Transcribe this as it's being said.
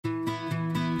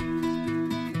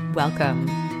Welcome.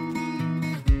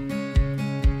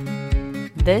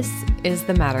 This is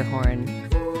the Matterhorn.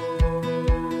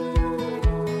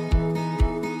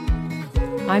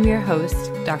 I'm your host,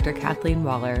 Dr. Kathleen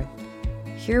Waller.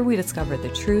 Here we discover the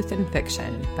truth in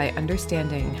fiction by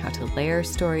understanding how to layer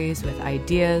stories with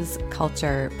ideas,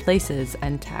 culture, places,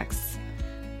 and texts.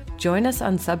 Join us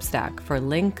on Substack for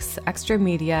links, extra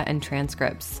media, and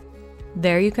transcripts.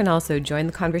 There you can also join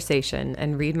the conversation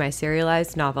and read my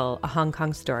serialized novel, A Hong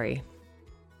Kong Story.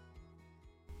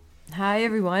 Hi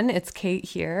everyone, it's Kate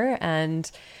here,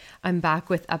 and I'm back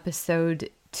with episode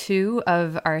 2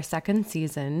 of our second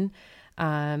season,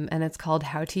 and it's called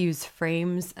How to Use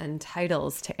Frames and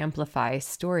Titles to Amplify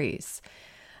Stories.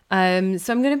 So I'm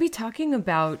going to be talking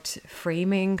about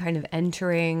framing, kind of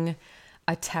entering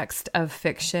a text of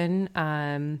fiction.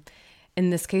 In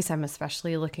this case, I'm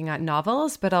especially looking at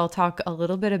novels, but I'll talk a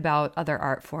little bit about other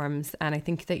art forms, and I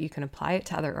think that you can apply it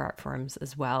to other art forms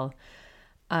as well.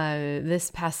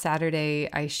 This past Saturday,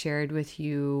 I shared with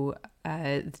you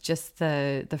just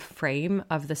the frame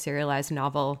of the serialized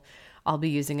novel I'll be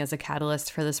using as a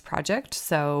catalyst for this project.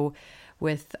 So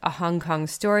with A Hong Kong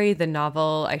Story, the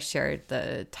novel, I shared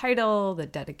the title, the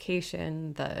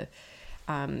dedication,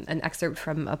 an excerpt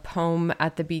from a poem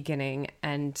at the beginning,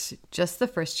 and just the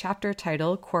first chapter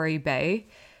title, Quarry Bay,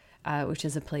 which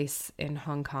is a place in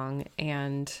Hong Kong,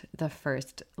 and the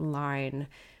first line,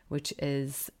 which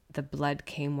is, "The blood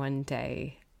came one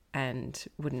day and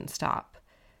wouldn't stop."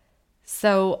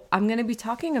 So I'm going to be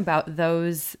talking about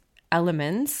those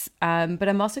elements, but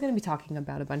I'm also going to be talking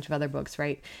about a bunch of other books.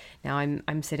 Right now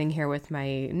I'm sitting here with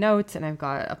my notes, and I've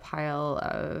got a pile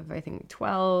of, I think,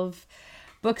 12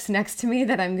 books next to me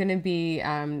that I'm going to be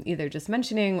either just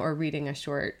mentioning or reading a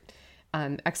short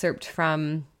excerpt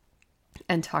from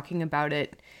and talking about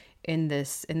it in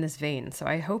this vein. So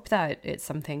I hope that it's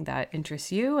something that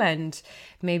interests you, and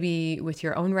maybe with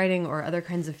your own writing or other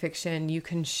kinds of fiction, you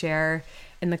can share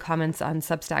in the comments on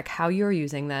Substack how you're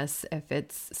using this, if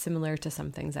it's similar to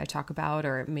some things I talk about,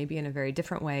 or maybe in a very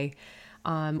different way.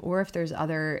 Or if there's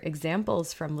other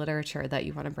examples from literature that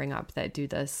you want to bring up that do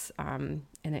this in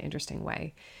an interesting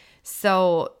way.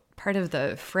 So part of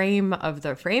the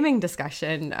framing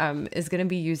discussion is going to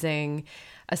be using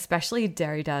especially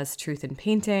Derrida's Truth in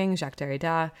Painting, Jacques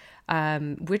Derrida,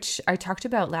 which I talked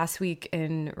about last week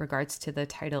in regards to the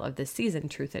title of this season,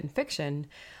 Truth in Fiction.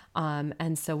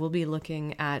 And so we'll be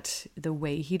looking at the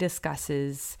way he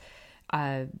discusses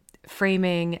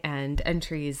framing and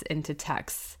entries into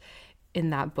texts in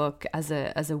that book as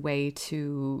a way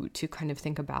to kind of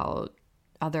think about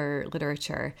other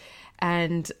literature.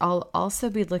 And I'll also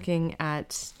be looking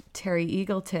at Terry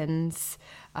Eagleton's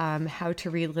How to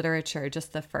Read Literature,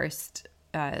 just the first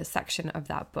section of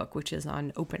that book, which is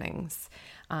on openings,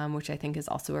 which I think is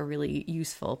also a really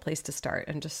useful place to start,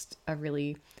 and just a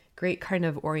really great kind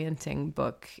of orienting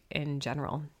book in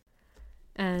general.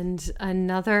 And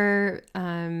another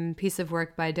piece of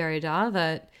work by Derrida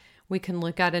that we can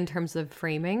look at in terms of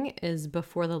framing is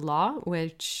Before the Law,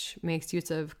 which makes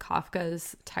use of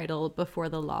Kafka's title Before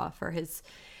the Law for his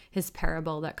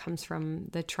parable that comes from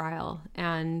the trial.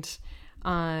 And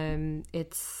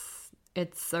it's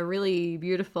a really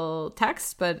beautiful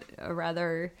text, but a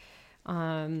rather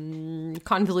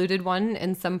convoluted one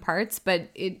in some parts. But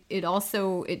it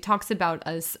also talks about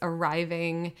us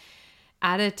arriving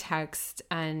at a text,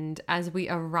 and as we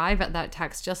arrive at that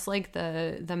text, just like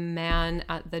the man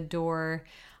at the door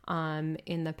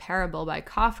in the parable by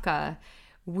Kafka,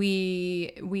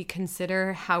 we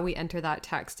consider how we enter that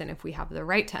text, and if we have the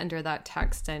right to enter that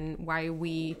text, and why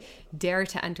we dare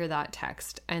to enter that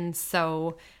text. And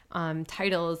so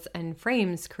titles and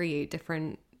frames create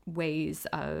different ways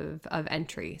of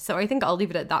entry. So I think I'll leave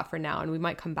it at that for now, and we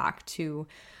might come back to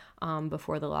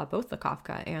Before the Law, both the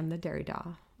Kafka and the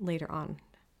Derrida, later on.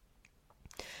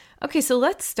 Okay, so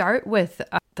let's start with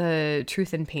the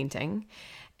Truth in Painting.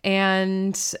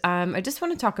 And I just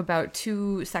want to talk about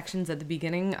 2 sections at the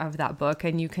beginning of that book,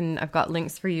 and I've got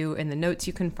links for you in the notes.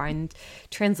 You can find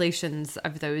translations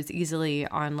of those easily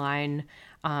online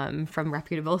from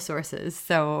reputable sources.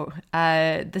 So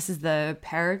this is the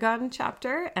Paragon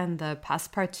chapter and the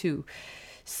Passepartout.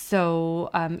 So,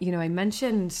 I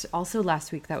mentioned also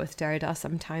last week that with Derrida,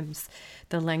 sometimes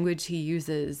the language he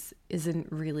uses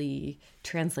isn't really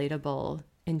translatable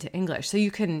into English. So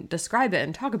you can describe it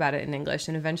and talk about it in English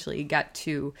and eventually get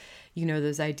to,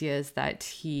 those ideas that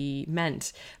he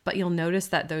meant. But you'll notice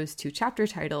that those 2 chapter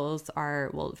titles are,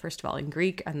 well, first of all, in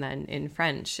Greek and then in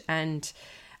French. And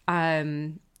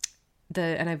I've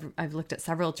looked at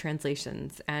several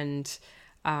translations, and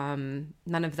none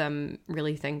of them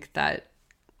really think that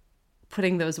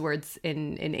putting those words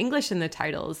in English in the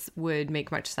titles would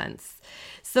make much sense.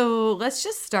 So let's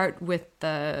just start with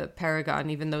the paragon,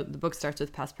 even though the book starts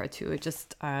with Passepartout. It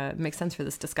just makes sense for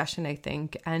this discussion, I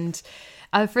think. And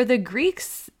for the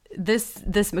Greeks, this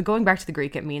going back to the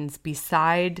Greek, it means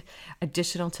beside,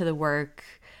 additional to the work,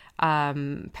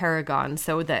 paragon.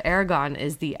 So the ergon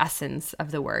is the essence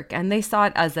of the work, and they saw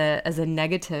it as a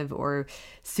negative or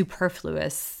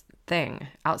superfluous thing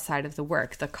outside of the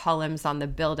work. The columns on the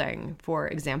building, for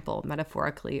example,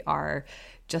 metaphorically, are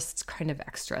just kind of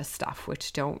extra stuff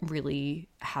which don't really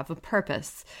have a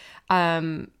purpose.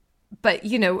 But,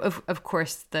 of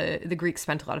course, the Greeks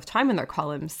spent a lot of time in their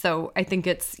columns. So I think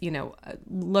it's,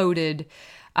 loaded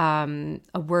a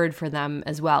word for them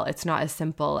as well. It's not as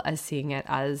simple as seeing it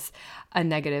as a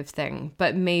negative thing.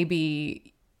 But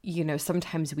maybe,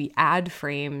 sometimes we add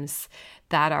frames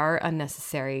that are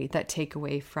unnecessary, that take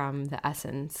away from the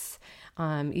essence.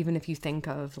 Even if you think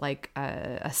of like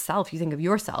a self, you think of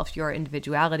yourself, your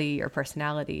individuality, your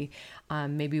personality,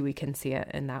 maybe we can see it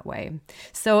in that way.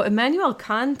 So Immanuel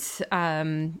Kant,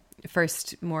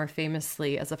 first more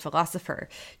famously as a philosopher,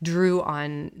 drew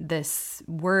on this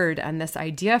word and this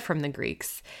idea from the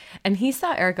Greeks. And he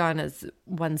saw ergon as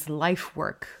one's life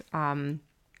work.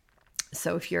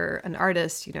 So if you're an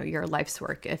artist, your life's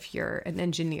work. If you're an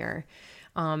engineer,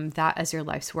 that as your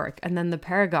life's work. And then the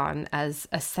paragon as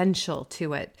essential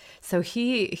to it. So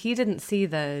he didn't see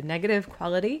the negative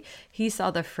quality. He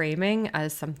saw the framing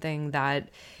as something that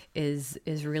is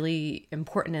really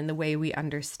important in the way we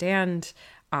understand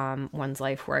one's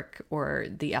life work or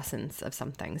the essence of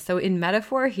something. So in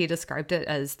metaphor, he described it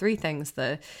as three things: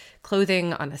 the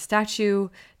clothing on a statue,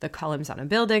 the columns on a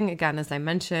building, again, as I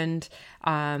mentioned,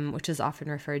 which is often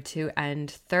referred to,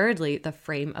 and thirdly, the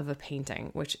frame of a painting,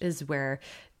 which is where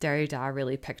Derrida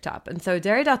really picked up. And so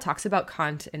Derrida talks about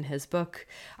Kant in his book.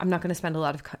 I'm not going to spend a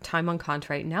lot of time on Kant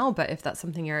right now, but if that's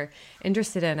something you're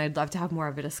interested in, I'd love to have more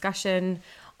of a discussion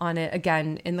on it,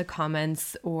 again, in the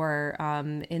comments or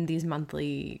in these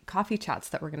monthly coffee chats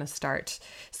that we're going to start.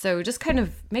 So just kind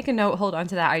of make a note, hold on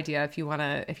to that idea if you want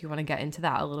to get into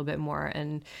that a little bit more.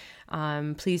 And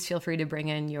please feel free to bring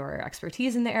in your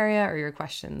expertise in the area or your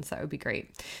questions. That would be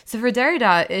great. So for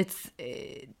Derrida, it's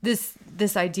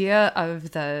this idea of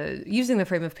using the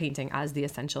frame of painting as the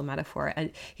essential metaphor.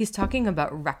 And he's talking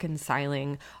about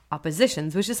reconciling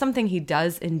oppositions, which is something he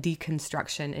does in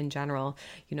deconstruction in general.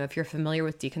 If you're familiar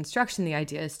with deconstruction, the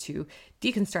idea is to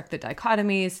deconstruct the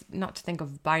dichotomies, not to think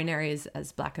of binaries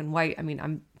as black and white. I mean,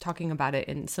 I'm talking about it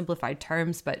in simplified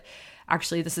terms, but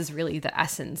actually this is really the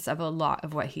essence of a lot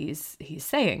of what he's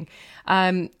saying.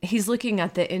 He's looking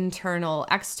at the internal,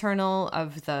 external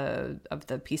of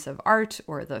the piece of art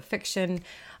or the fiction,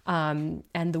 and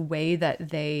the way that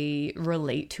they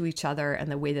relate to each other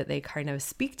and the way that they kind of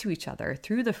speak to each other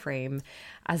through the frame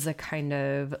as a kind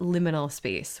of liminal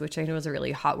space, which I know is a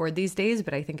really hot word these days,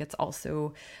 but I think it's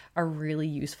also a really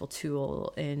useful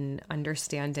tool in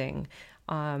understanding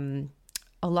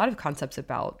a lot of concepts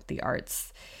about the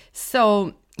arts.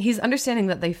 So he's understanding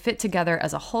that they fit together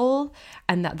as a whole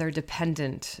and that they're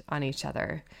dependent on each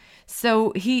other.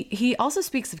 So he also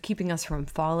speaks of keeping us from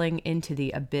falling into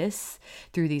the abyss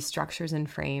through these structures and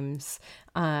frames,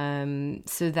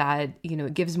 so that,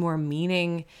 it gives more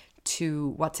meaning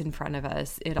to what's in front of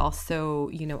us. It also,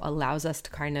 allows us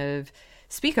to kind of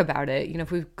speak about it.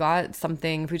 If we've got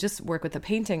something, if we just work with the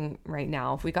painting right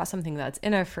now, if we got something that's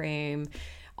in a frame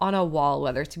on a wall,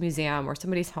 whether it's a museum or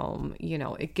somebody's home,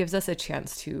 it gives us a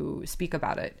chance to speak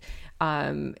about it.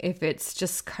 If it's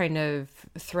just kind of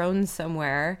thrown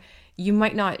somewhere, you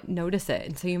might not notice it.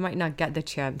 And so you might not get the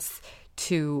chance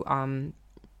to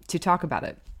talk about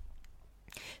it.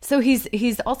 So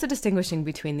he's also distinguishing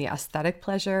between the aesthetic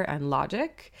pleasure and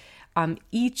logic.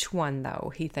 Each one,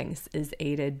 though, he thinks is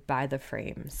aided by the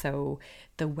frame. So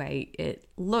the way it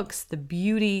looks, the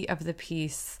beauty of the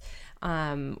piece,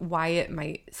 why it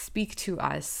might speak to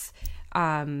us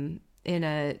in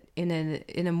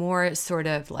a more sort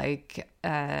of like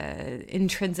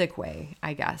intrinsic way,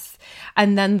 I guess.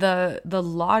 And then the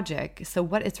logic. So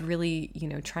what it's really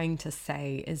trying to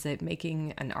say is it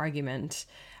making an argument.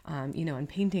 And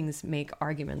paintings make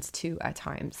arguments too at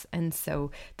times. And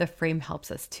so the frame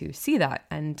helps us to see that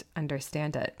and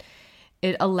understand it.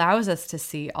 It allows us to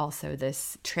see also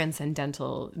this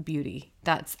transcendental beauty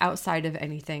that's outside of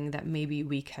anything that maybe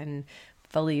we can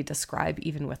fully describe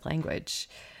even with language.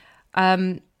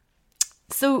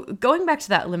 So going back to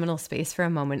that liminal space for a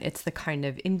moment, it's the kind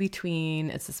of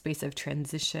in-between, it's a space of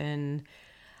transition.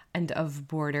 and of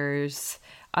borders.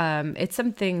 It's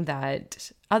something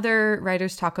that other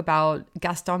writers talk about.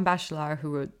 Gaston Bachelard, who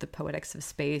wrote The Poetics of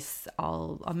Space,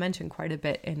 I'll mention quite a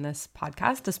bit in this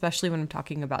podcast, especially when I'm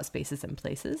talking about spaces and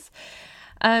places.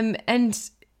 And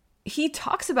he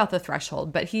talks about the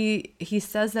threshold, but he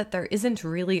says that there isn't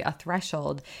really a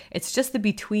threshold. It's just the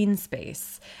between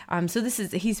space. So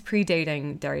he's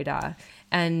predating Derrida,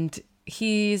 and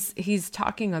he's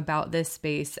talking about this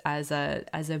space as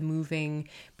a moving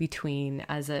between,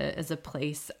 as a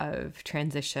place of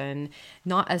transition,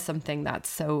 not as something that's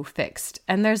so fixed.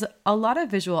 And there's a lot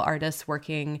of visual artists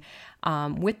working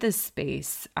with this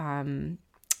space,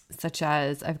 such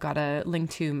as, I've got a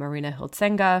link to Marina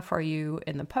Hiltzenga for you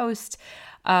in the post.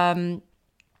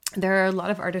 There are a lot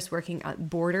of artists working at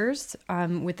borders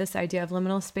with this idea of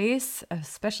liminal space,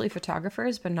 especially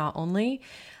photographers, but not only.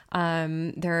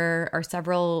 There are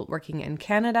several working in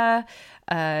Canada,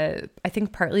 I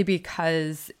think partly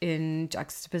because in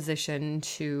juxtaposition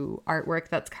to artwork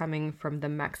that's coming from the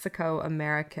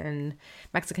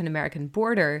Mexican-American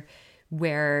border,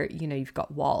 where, you've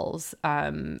got walls,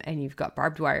 and you've got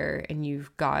barbed wire, and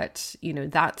you've got,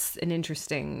 that's an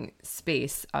interesting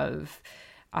space of,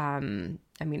 it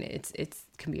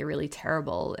can be a really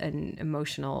terrible and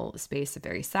emotional space, a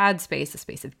very sad space, a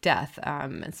space of death,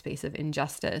 a space of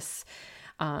injustice.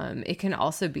 It can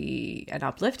also be an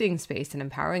uplifting space, an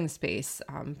empowering space,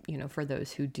 for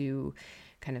those who do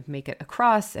kind of make it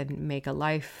across and make a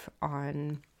life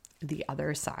on the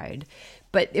other side.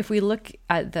 But if we look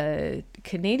at the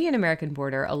Canadian-American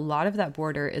border, a lot of that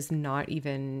border is not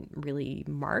even really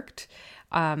marked.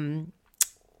 And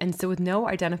so with no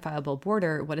identifiable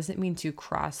border, what does it mean to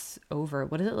cross over?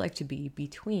 What is it like to be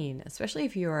between, especially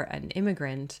if you're an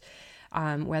immigrant,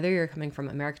 whether you're coming from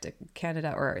America to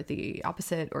Canada or the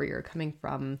opposite, or you're coming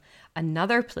from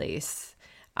another place?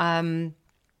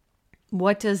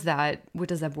 What does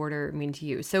that border mean to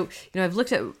you? So, I've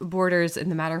looked at borders in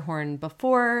the Matterhorn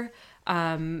before.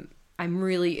 I'm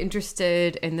really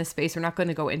interested in this space. We're not going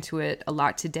to go into it a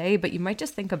lot today, but you might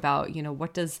just think about,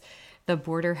 what does the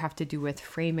border have to do with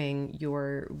framing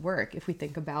your work? If we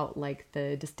think about like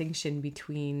the distinction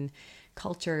between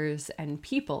cultures and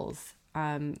peoples,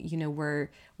 we're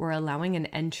allowing an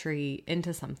entry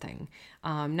into something.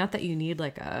 Not that you need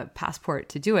like a passport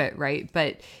to do it, right?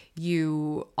 But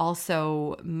you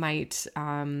also might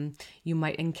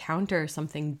encounter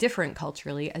something different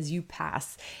culturally as you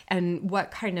pass. And what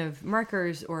kind of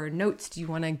markers or notes do you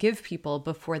want to give people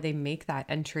before they make that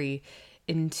entry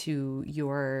into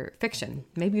your fiction?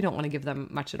 Maybe you don't want to give them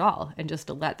much at all, and just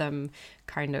to let them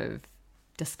kind of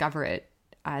discover it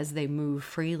as they move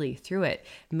freely through it.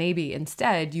 Maybe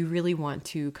instead you really want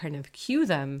to kind of cue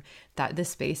them that this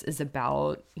space is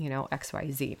about,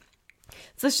 XYZ.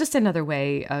 So it's just another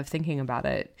way of thinking about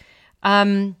it.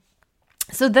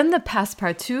 So then the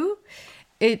Passepartout,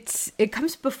 it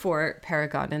comes before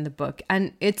Paragon in the book,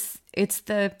 and it's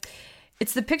the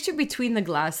picture between the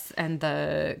glass and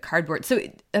the cardboard. So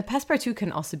a Passepartout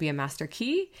can also be a master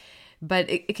key, but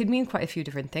it can mean quite a few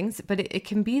different things. But it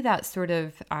can be that sort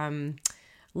of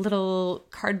little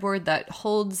cardboard that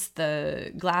holds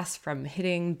the glass from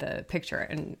hitting the picture.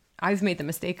 And I've made the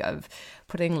mistake of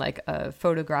putting like a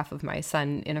photograph of my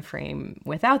son in a frame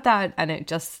without that, and it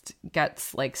just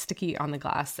gets like sticky on the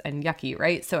glass and yucky,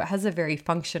 right? So it has a very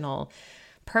functional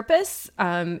purpose.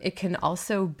 It can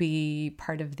also be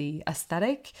part of the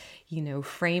aesthetic,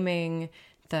 framing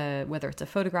whether it's a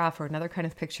photograph or another kind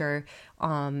of picture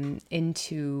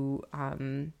into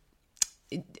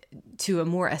to a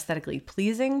more aesthetically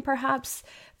pleasing, perhaps,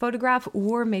 photograph,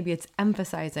 or maybe it's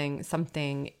emphasizing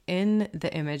something in the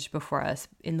image before us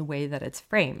in the way that it's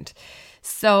framed.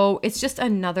 So it's just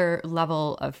another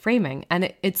level of framing, and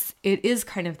it is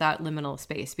kind of that liminal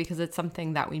space, because it's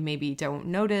something that we maybe don't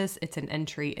notice. It's an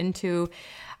entry into,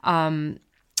 and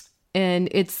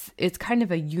it's kind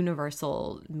of a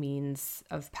universal means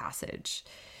of passage.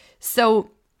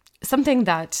 So something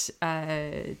that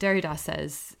Derrida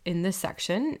says in this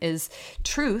section is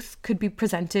truth could be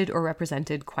presented or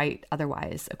represented quite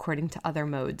otherwise, according to other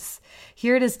modes.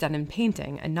 Here it is done in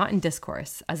painting and not in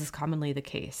discourse, as is commonly the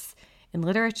case, in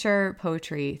literature,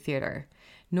 poetry, theater.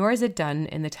 Nor is it done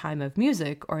in the time of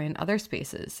music or in other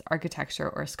spaces,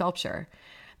 architecture or sculpture.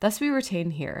 Thus we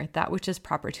retain here that which is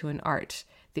proper to an art,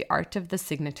 the art of the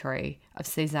signatory, of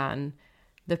Cézanne,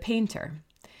 the painter.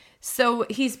 So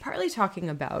he's partly talking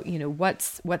about,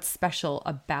 what's special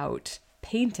about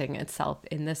painting itself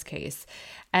in this case.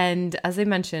 And as I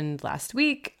mentioned last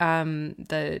week,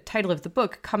 the title of the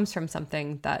book comes from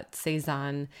something that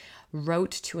Cezanne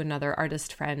wrote to another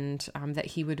artist friend, that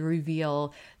he would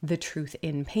reveal the truth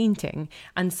in painting.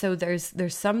 And so there's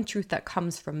some truth that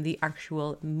comes from the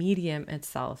actual medium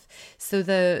itself. So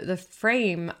the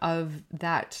frame of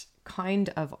that kind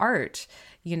of art,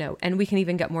 and we can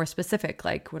even get more specific,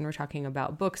 like when we're talking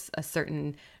about books, a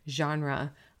certain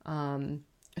genre, a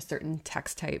certain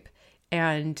text type,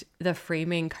 and the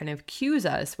framing kind of cues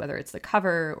us, whether it's the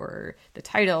cover or the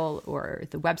title or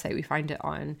the website we find it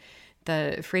on.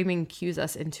 The framing cues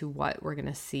us into what we're going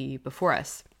to see before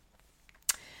us.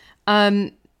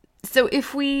 So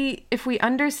if we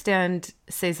understand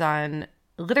Cezanne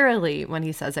literally when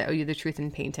he says, "I owe you the truth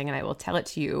in painting, and I will tell it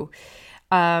to you,"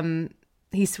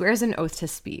 he swears an oath to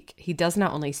speak. He does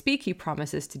not only speak, he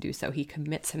promises to do so. He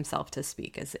commits himself to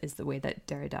speak, is the way that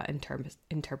Derrida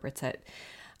interprets it.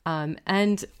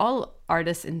 And all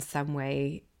artists in some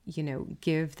way,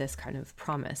 give this kind of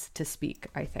promise to speak,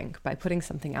 I think, by putting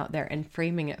something out there and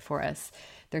framing it for us.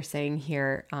 They're saying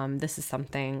here, this is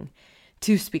something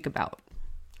to speak about,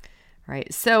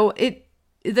 right? So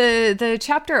the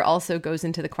chapter also goes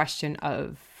into the question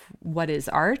of what is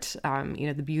art,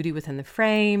 the beauty within the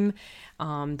frame,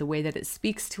 the way that it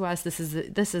speaks to us. This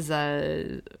is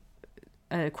a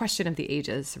question of the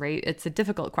ages, right? It's a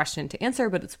difficult question to answer,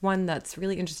 but it's one that's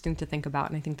really interesting to think about.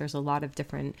 And I think there's a lot of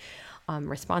different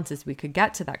responses we could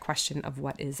get to that question of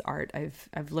what is art.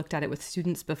 I've looked at it with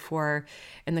students before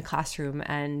in the classroom,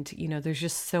 and there's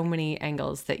just so many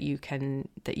angles that you can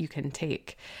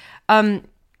take.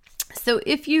 So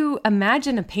if you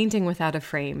imagine a painting without a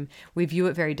frame, we view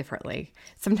it very differently.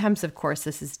 Sometimes, of course,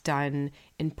 this is done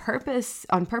on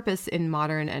purpose in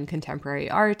modern and contemporary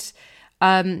art.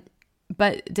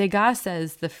 But Degas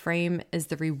says the frame is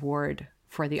the reward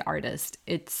for the artist.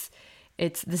 This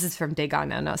is from Degas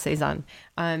now, not Cezanne.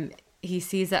 He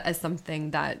sees it as something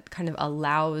that kind of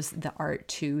allows the art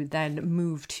to then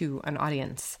move to an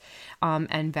audience.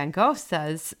 And Van Gogh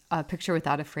says a picture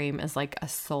without a frame is like a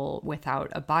soul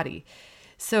without a body.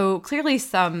 So clearly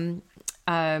some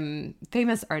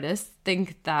famous artists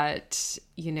think that,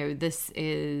 this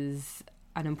is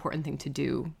an important thing to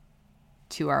do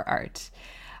to our art.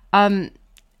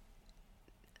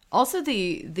 Also,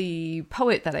 the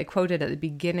poet that I quoted at the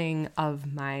beginning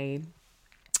of my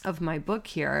book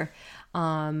here,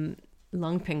 Lung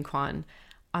Ping Quan,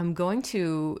 I'm going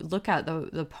to look at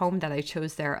the poem that I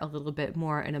chose there a little bit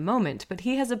more in a moment, but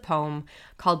he has a poem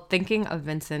called Thinking of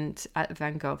Vincent at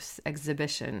Van Gogh's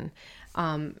Exhibition.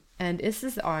 And this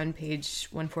is on page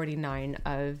 149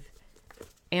 of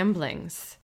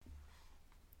Amblings.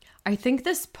 I think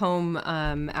this poem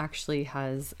actually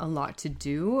has a lot to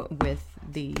do with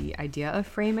the idea of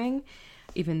framing,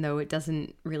 even though it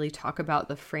doesn't really talk about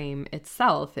the frame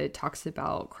itself. It talks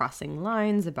about crossing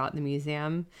lines, about the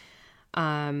museum.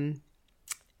 And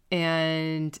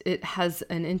it has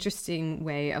an interesting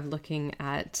way of looking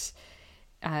at,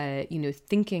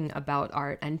 thinking about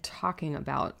art and talking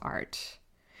about art.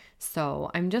 So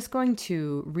I'm just going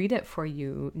to read it for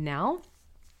you now.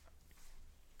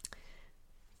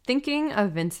 Thinking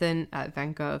of Vincent at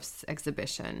Van Gogh's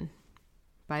Exhibition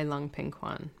by Lung Ping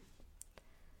Quan.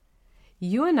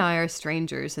 You and I are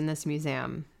strangers in this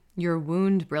museum, your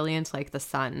wound brilliant like the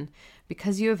sun,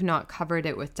 because you have not covered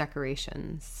it with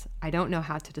decorations. I don't know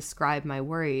how to describe my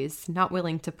worries, not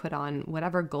willing to put on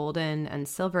whatever golden and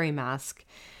silvery mask.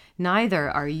 Neither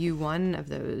are you one of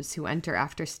those who enter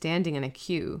after standing in a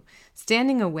queue,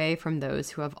 standing away from those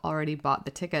who have already bought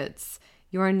the tickets.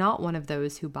 You are not one of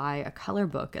those who buy a color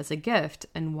book as a gift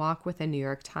and walk with a New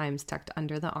York Times tucked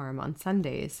under the arm on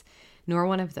Sundays, nor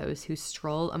one of those who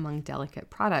stroll among delicate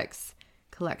products,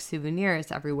 collect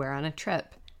souvenirs everywhere on a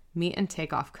trip, meet and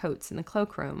take off coats in the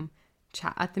cloakroom,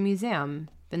 chat at the museum.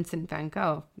 Vincent van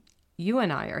Gogh, you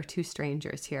and I are two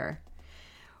strangers here.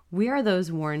 We are those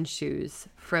worn shoes,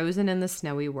 frozen in the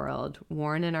snowy world,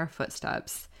 worn in our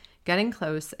footsteps, getting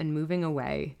close and moving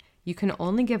away. You can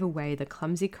only give away the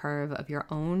clumsy curve of your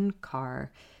own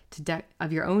ear to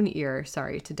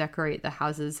decorate the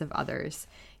houses of others.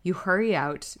 You hurry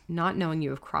out, not knowing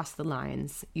you have crossed the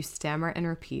lines. You stammer and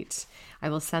repeat, I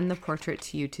will send the portrait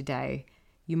to you today.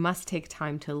 You must take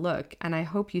time to look, and I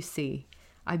hope you see.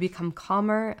 I become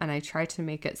calmer, and I try to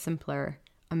make it simpler.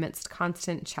 Amidst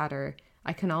constant chatter,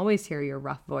 I can always hear your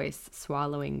rough voice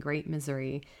swallowing great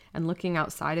misery and looking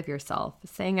outside of yourself,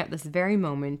 saying at this very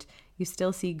moment you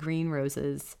still see green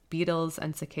roses, beetles,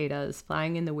 and cicadas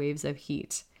flying in the waves of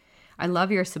heat. I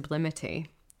love your sublimity.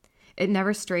 It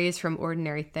never strays from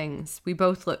ordinary things. We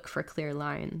both look for clear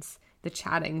lines. The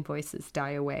chatting voices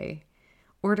die away.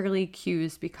 Orderly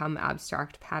cues become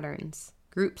abstract patterns.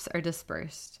 Groups are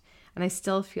dispersed, and I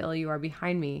still feel you are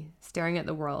behind me, staring at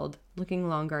the world, looking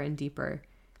longer and deeper.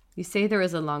 You say there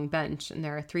is a long bench, and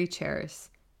there are 3 chairs,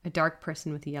 a dark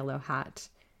person with a yellow hat.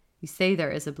 You say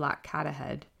there is a black cat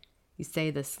ahead. You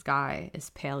say the sky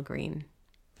is pale green.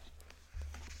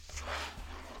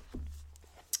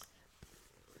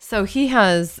 So he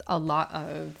has a lot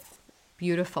of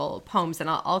beautiful poems, and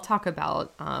I'll talk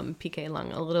about P.K.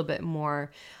 Leung a little bit more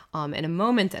in a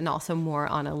moment, and also more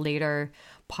on a later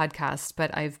podcast.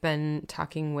 But I've been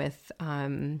talking with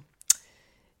where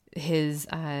his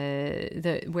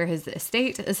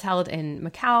estate is held in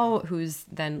Macau, who's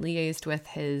then liaised with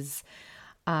his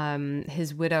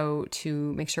widow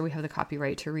to make sure we have the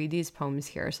copyright to read these poems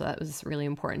here. So that was really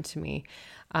important to me.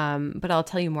 But I'll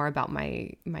tell you more about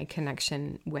my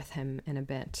connection with him in a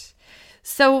bit.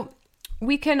 So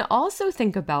we can also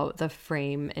think about the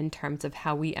frame in terms of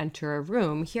how we enter a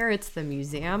room. Here it's the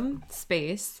museum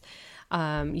space,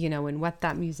 and what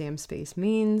that museum space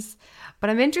means. But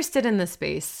I'm interested in the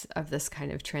space of this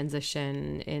kind of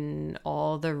transition in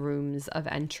all the rooms of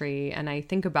entry. And I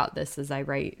think about this as I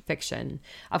write fiction,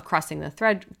 of crossing the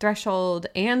threshold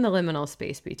and the liminal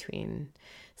space between.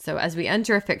 So as we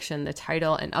enter a fiction, the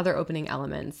title and other opening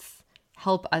elements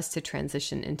help us to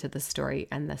transition into the story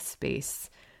and the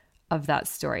space of that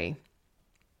story.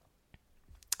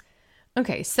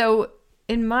 Okay, so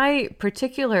in my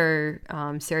particular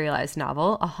serialized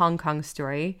novel, A Hong Kong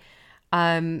Story,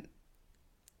 right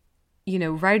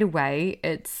away,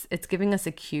 it's giving us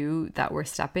a cue that we're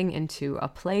stepping into a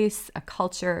place, a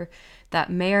culture that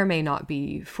may or may not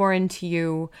be foreign to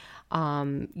you.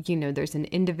 There's an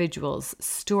individual's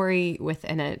story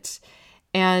within it,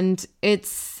 and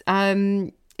it's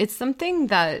something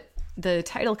that the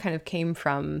title kind of came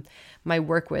from my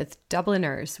work with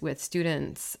Dubliners, with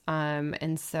students.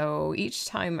 And so each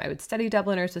time I would study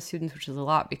Dubliners with students, which is a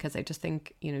lot because I just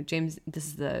think, this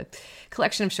is the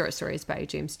collection of short stories by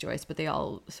James Joyce, but they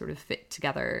all sort of fit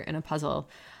together in a puzzle.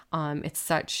 It's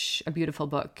such a beautiful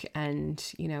book. And,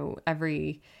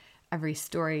 every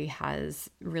story has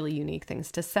really unique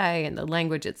things to say, and the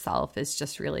language itself is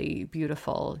just really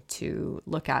beautiful to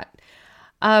look at.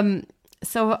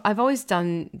 So I've always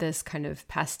done this kind of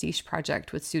pastiche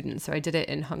project with students. So I did it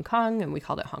in Hong Kong, and we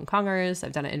called it Hong Kongers.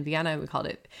 I've done it in Vienna, and we called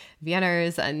it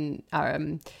Vienners, and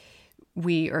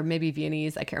or maybe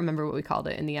Viennese. I can't remember what we called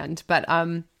it in the end. But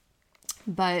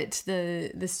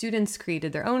the students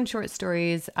created their own short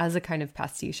stories as a kind of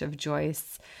pastiche of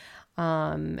Joyce,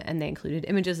 and they included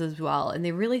images as well. And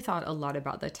they really thought a lot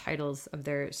about the titles of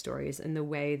their stories and the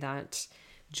way that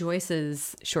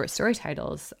Joyce's short story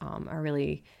titles are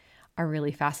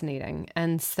really fascinating.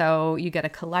 And so you get a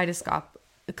kaleidoscope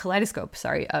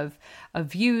of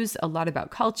views, a lot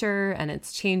about culture and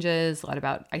its changes, a lot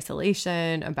about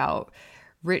isolation, about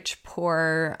rich,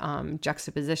 poor,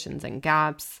 juxtapositions and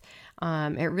gaps.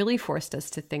 It really forced us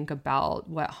to think about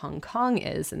what Hong Kong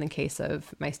is in the case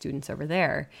of my students over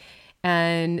there.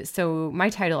 And so my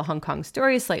title, Hong Kong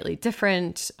Story, is slightly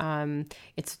different.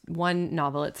 It's one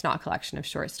novel. It's not a collection of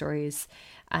short stories.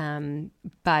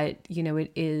 But,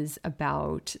 it is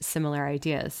about similar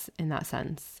ideas in that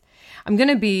sense. I'm going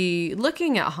to be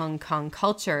looking at Hong Kong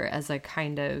culture as a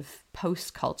kind of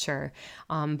post-culture.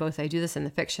 Both I do this in the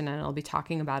fiction, and I'll be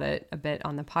talking about it a bit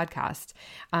on the podcast.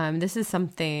 This is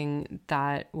something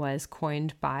that was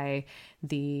coined by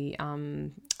the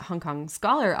Hong Kong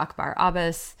scholar Akbar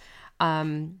Abbas.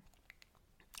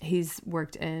 He's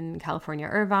worked in California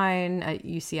Irvine at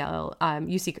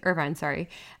UC Irvine,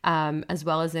 as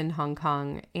well as in Hong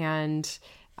Kong. And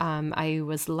I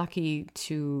was lucky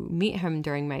to meet him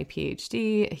during my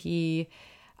PhD. He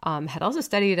had also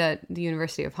studied at the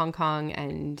University of Hong Kong,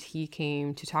 and he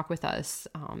came to talk with us.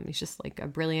 He's just like a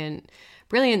brilliant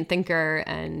thinker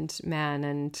and man.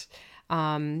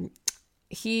 And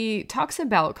he talks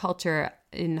about culture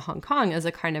in Hong Kong as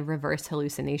a kind of reverse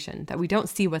hallucination, that we don't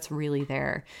see what's really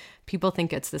there. People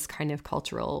think it's this kind of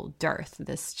cultural dearth,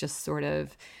 this just sort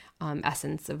of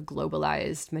essence of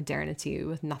globalized modernity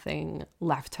with nothing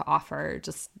left to offer,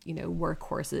 just,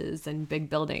 workhorses and big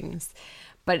buildings.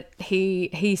 But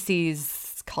he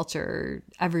sees culture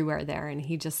everywhere there, and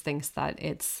he just thinks that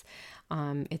it's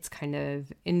kind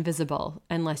of invisible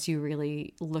unless you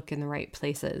really look in the right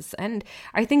places. And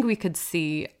I think we could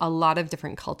see a lot of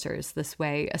different cultures this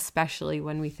way, especially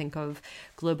when we think of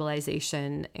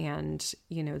globalization and,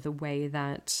 the way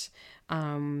that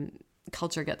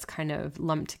culture gets kind of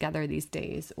lumped together these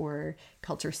days, or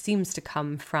culture seems to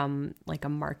come from like a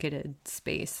marketed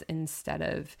space instead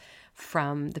of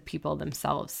from the people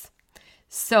themselves.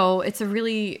 So it's a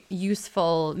really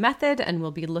useful method, and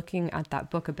we'll be looking at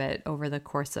that book a bit over the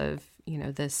course of,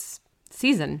 this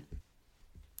season.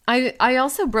 I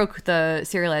also broke the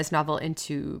serialized novel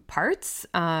into parts,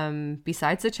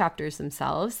 besides the chapters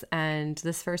themselves. And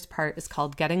this first part is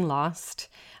called Getting Lost.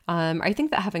 I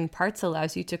think that having parts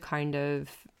allows you to kind of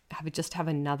have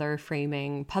another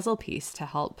framing puzzle piece to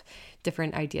help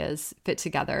different ideas fit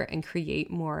together and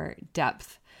create more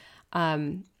depth.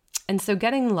 And so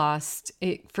Getting Lost,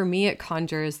 for me, it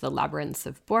conjures the labyrinths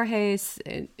of Borges.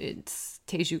 It's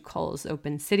Teju Cole's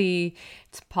Open City.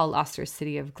 It's Paul Auster's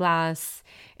City of Glass.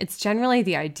 It's generally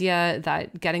the idea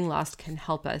that getting lost can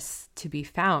help us to be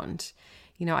found.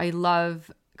 I love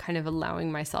kind of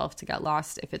allowing myself to get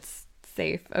lost if it's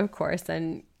safe, of course.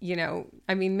 And,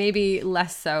 maybe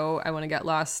less so I want to get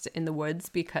lost in the woods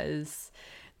because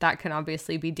that can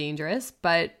obviously be dangerous.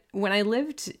 But when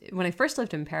I first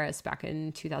lived in Paris back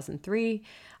in 2003,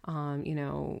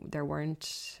 there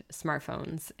weren't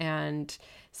smartphones. And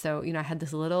so, I had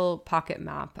this little pocket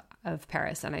map of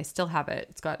Paris, and I still have it.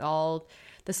 It's got all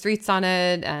the streets on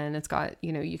it, and it's got,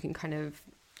 you can kind of,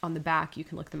 on the back, you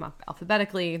can look them up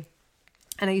alphabetically.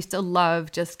 And I used to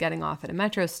love just getting off at a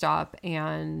metro stop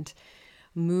and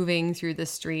moving through the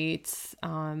streets,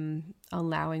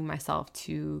 allowing myself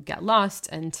to get lost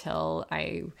until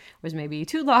I was maybe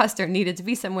too lost or needed to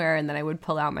be somewhere. And then I would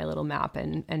pull out my little map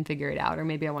and figure it out. Or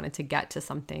maybe I wanted to get to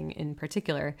something in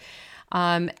particular.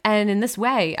 And in this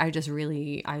way, I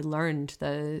learned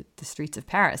the streets of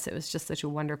Paris. It was just such a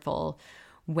wonderful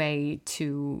way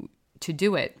to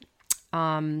do it.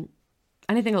 And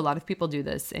I think a lot of people do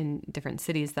this in different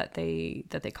cities that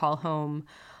they call home.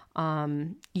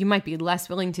 You might be less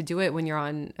willing to do it when you're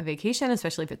on a vacation,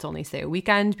 especially if it's only, say, a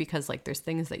weekend, because there's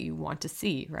things that you want to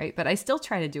see, right? But I still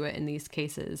try to do it in these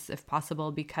cases if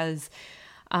possible, because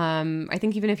I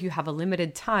think even if you have a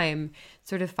limited time,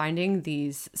 sort of finding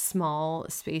these small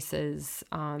spaces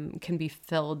can be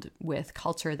filled with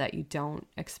culture that you don't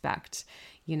expect,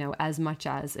 as much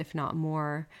as, if not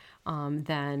more,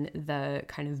 than the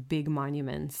kind of big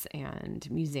monuments and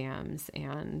museums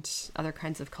and other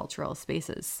kinds of cultural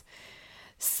spaces.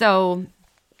 So,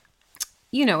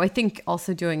 I think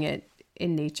also doing it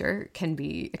in nature can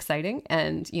be exciting.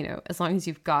 And, as long as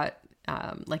you've got,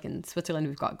 like in Switzerland,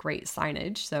 we've got great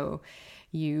signage. So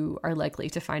you are likely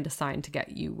to find a sign to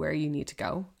get you where you need to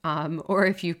go. Or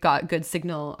if you've got good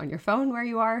signal on your phone where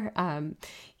you are,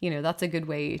 that's a good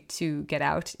way to get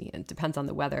out. It depends on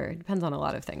the weather. It depends on a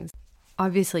lot of things.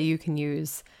 Obviously, you can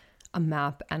use a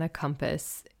map and a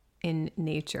compass in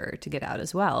nature to get out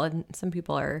as well. And some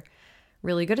people are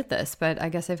really good at this, but I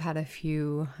guess I've had a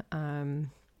few,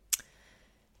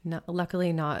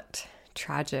 luckily not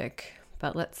tragic,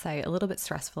 but let's say a little bit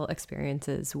stressful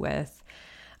experiences with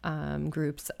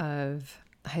groups of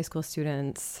high school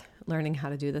students learning how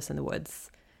to do this in the woods.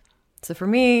 So for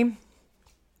me,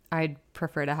 I'd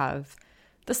prefer to have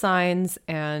the signs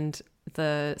and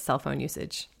the cell phone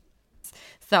usage.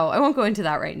 So I won't go into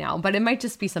that right now, but it might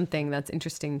just be something that's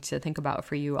interesting to think about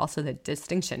for you. Also, the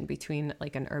distinction between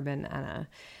like an urban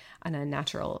and a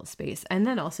natural space, and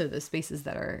then also the spaces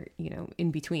that are,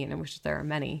 in between, in which there are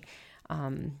many.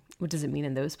 What does it mean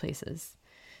in those places?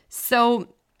 So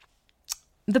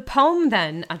the poem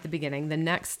then at the beginning, the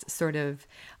next sort of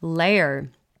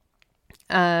layer,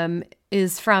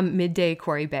 is from Midday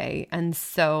Quarry Bay. And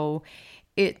so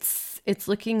it's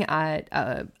looking at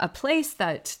a place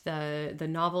that the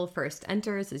novel first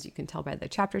enters, as you can tell by the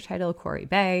chapter title, Quarry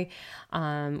Bay,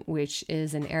 which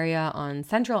is an area on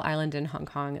Central Island in Hong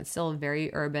Kong. It's still very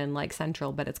urban, like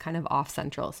Central, but it's kind of off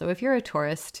Central. So if you're a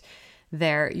tourist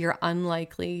there, you're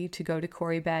unlikely to go to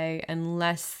Quarry Bay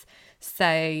unless,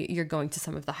 say, you're going to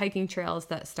some of the hiking trails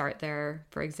that start there,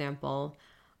 for example.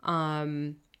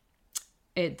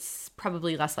 It's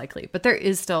probably less likely, but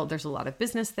there's a lot of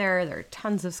business there. There are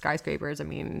tons of skyscrapers. I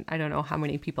mean, I don't know how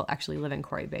many people actually live in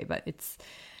Quarry Bay, but it's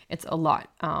a lot.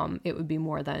 It would be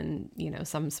more than,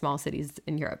 some small cities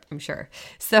in Europe, I'm sure.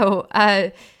 So,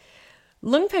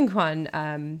 Lung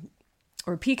Pengquan,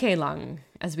 or PK Lung,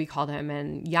 as we called him,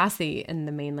 and Yasi in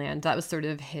the mainland, that was sort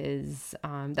of his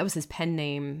pen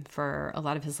name for a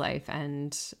lot of his life.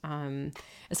 And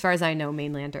as far as I know,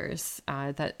 mainlanders,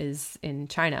 that is in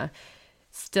China,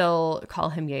 still call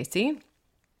him Yasi.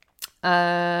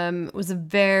 Was a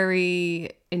very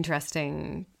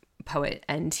interesting poet,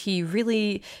 and he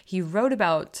wrote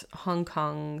about Hong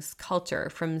Kong's culture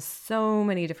from so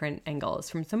many different angles,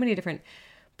 from so many different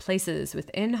places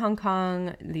within Hong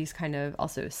Kong, these kind of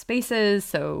also spaces.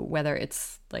 So whether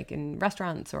it's like in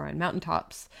restaurants or on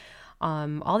mountaintops,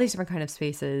 all these different kind of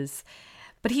spaces,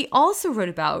 But he also wrote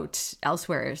about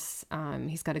elsewheres.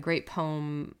 He's got a great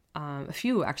poem, a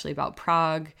few actually, about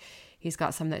Prague. He's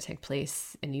got some that take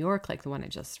place in New York, like the one I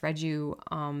just read you.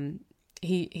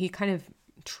 He kind of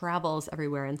travels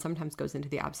everywhere and sometimes goes into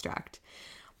the abstract.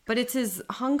 But it's his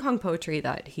Hong Kong poetry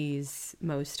that he's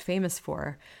most famous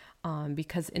for,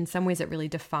 because in some ways it really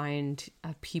defined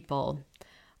a people.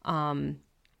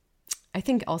 I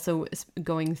think also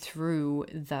going through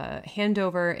the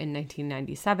handover in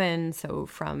 1997, so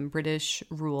from British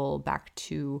rule back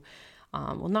to,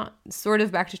 not sort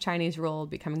of back to Chinese rule,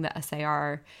 becoming the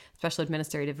SAR, Special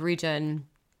Administrative Region.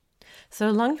 So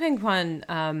Lung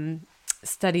Pengquan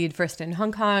studied first in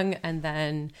Hong Kong and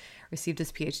then received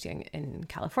his PhD in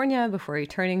California before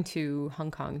returning to Hong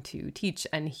Kong to teach.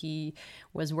 And he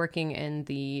was working in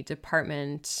the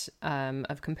Department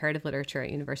of Comparative Literature at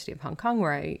University of Hong Kong,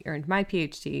 where I earned my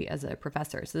PhD as a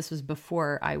professor. So this was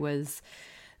before I was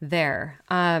there.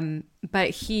 But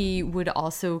he would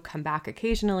also come back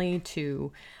occasionally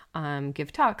to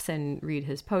give talks and read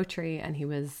his poetry. And he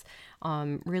was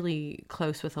really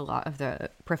close with a lot of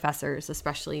the professors,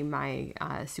 especially my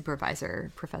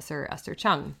supervisor, Professor Esther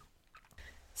Chung.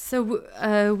 So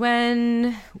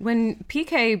when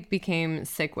PK became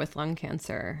sick with lung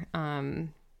cancer,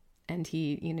 and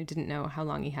he didn't know how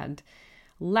long he had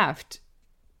left,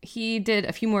 he did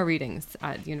a few more readings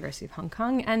at the University of Hong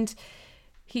Kong, and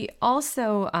he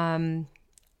also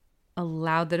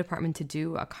allowed the department to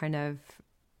do a kind of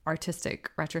artistic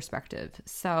retrospective.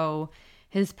 So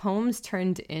his poems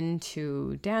turned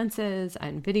into dances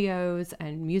and videos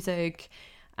and music.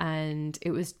 And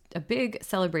it was a big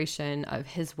celebration of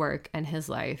his work and his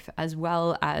life, as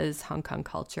well as Hong Kong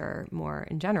culture more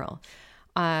in general.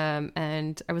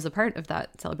 And I was a part of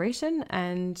that celebration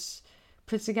and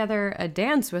put together a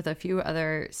dance with a few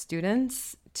other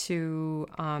students to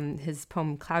his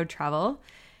poem Cloud Travel.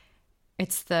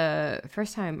 It's the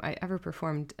first time I ever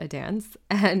performed a dance,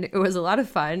 and it was a lot of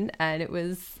fun, and it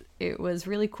was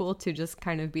really cool to just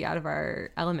kind of be out of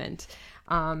our element.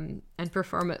 And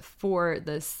perform it for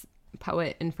this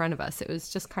poet in front of us. It was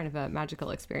just kind of a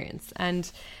magical experience.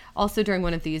 And also during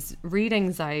one of these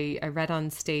readings, I read on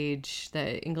stage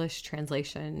the English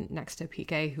translation next to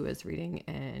PK, who was reading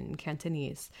in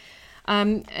Cantonese.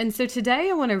 And so today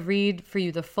I want to read for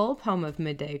you the full poem of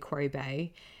Midday Quarry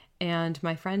Bay. And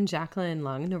my friend Jacqueline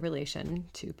Lung, no relation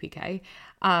to PK,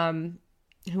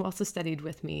 who also studied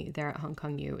with me there at Hong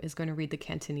Kong U, is going to read the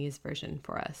Cantonese version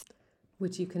for us,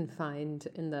 which you can find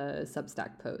in the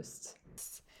Substack post.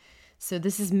 So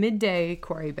this is Midday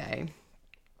Quarry Bay.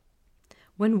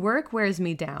 When work wears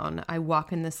me down, I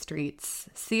walk in the streets,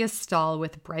 see a stall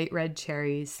with bright red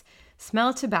cherries,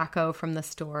 smell tobacco from the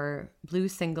store, blue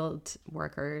singled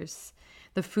workers.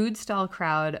 The food stall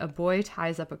crowd, a boy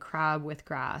ties up a crab with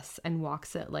grass and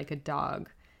walks it like a dog.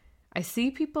 I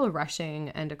see people rushing,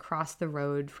 and across the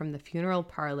road from the funeral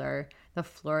parlor, the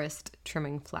florist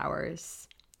trimming flowers.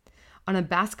 On a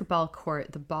basketball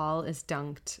court, the ball is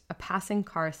dunked. A passing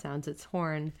car sounds its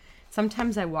horn.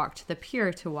 Sometimes I walk to the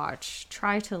pier to watch,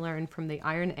 try to learn from the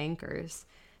iron anchors.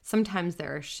 Sometimes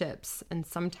there are ships, and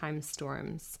sometimes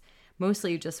storms.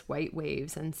 Mostly just white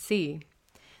waves and sea.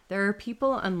 There are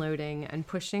people unloading and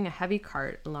pushing a heavy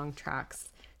cart along tracks,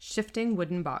 shifting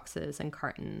wooden boxes and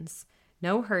cartons.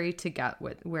 No hurry to get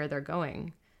where they're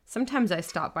going. Sometimes I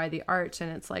stop by the arch,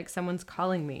 and it's like someone's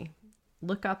calling me.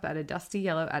 Look up at a dusty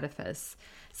yellow edifice.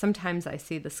 Sometimes I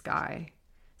see the sky.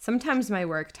 Sometimes my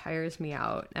work tires me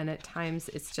out, and at times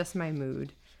it's just my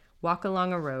mood. Walk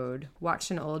along a road, watch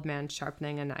an old man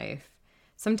sharpening a knife.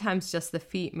 Sometimes just the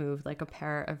feet move like a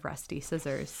pair of rusty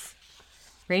scissors.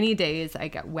 Rainy days, I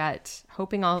get wet,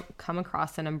 hoping I'll come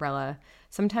across an umbrella.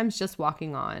 Sometimes just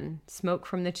walking on, smoke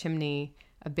from the chimney,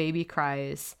 a baby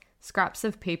cries, scraps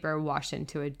of paper wash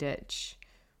into a ditch.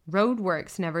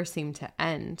 Roadworks never seem to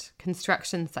end.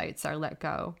 Construction sites are let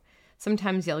go.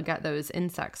 Sometimes you'll get those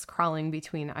insects crawling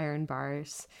between iron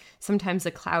bars. Sometimes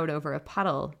a cloud over a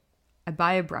puddle. I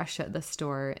buy a brush at the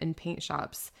store. In paint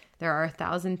shops, there are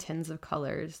 1,000 tins of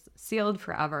colors, sealed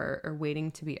forever or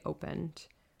waiting to be opened.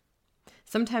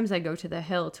 Sometimes I go to the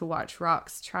hill to watch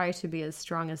rocks try to be as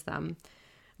strong as them.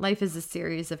 Life is a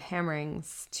series of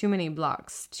hammerings, too many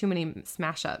blocks, too many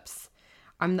smash-ups.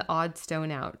 I'm the odd stone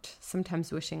out,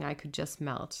 sometimes wishing I could just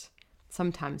melt,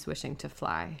 sometimes wishing to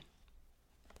fly.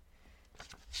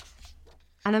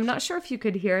 And I'm not sure if you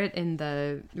could hear it in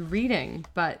the reading,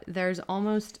 but there's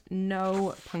almost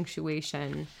no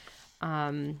punctuation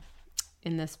in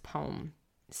this poem.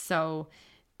 So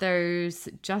there's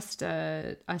just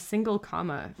a single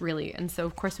comma, really. And so,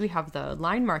 of course, we have the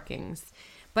line markings,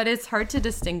 but it's hard to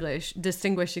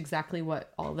distinguish exactly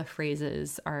what all the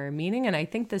phrases are meaning. And I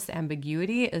think this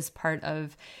ambiguity is part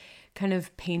of kind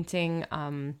of painting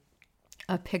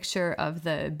a picture of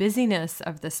the busyness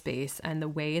of the space and the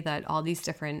way that all these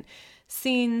different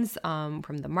scenes,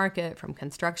 from the market, from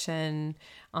construction,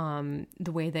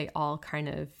 the way they all kind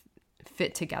of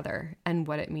fit together and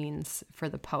what it means for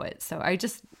the poet. So I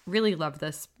just really love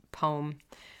this poem.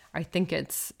 I think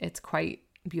it's quite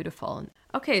beautiful.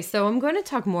 Okay, so I'm going to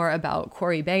talk more about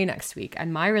Quarry Bay next week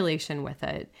and my relation with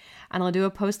it. And I'll do a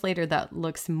post later that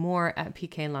looks more at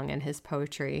P.K. Lung and his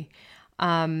poetry.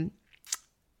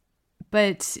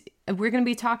 But we're going to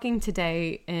be talking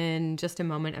today in just a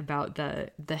moment about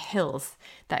the hills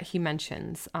that he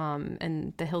mentions.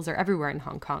 And the hills are everywhere in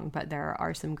Hong Kong, but there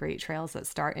are some great trails that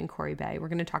start in Quarry Bay. We're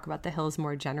going to talk about the hills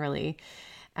more generally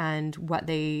and what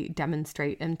they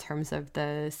demonstrate in terms of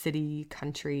the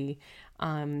city-country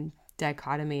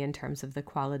dichotomy in terms of the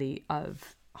quality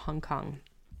of Hong Kong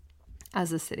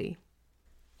as a city.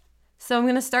 So I'm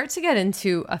going to start to get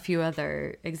into a few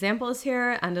other examples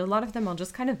here, and a lot of them I'll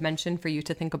just kind of mention for you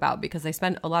to think about because I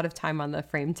spent a lot of time on the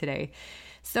frame today.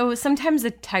 So sometimes the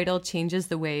title changes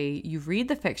the way you read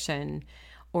the fiction,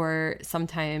 or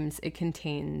sometimes it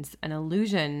contains an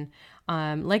allusion,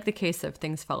 like the case of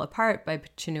Things Fall Apart by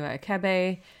Chinua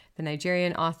Achebe, the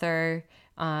Nigerian author.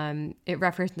 It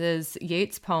references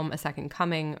Yeats' poem A Second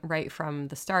Coming right from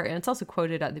the start, and it's also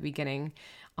quoted at the beginning.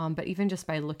 But even just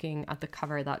by looking at the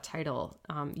cover of that title,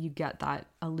 you get that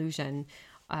allusion.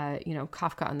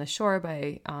 Kafka on the Shore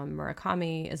by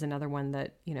Murakami is another one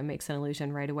that, makes an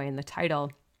allusion right away in the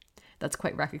title that's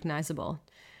quite recognizable.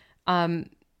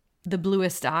 The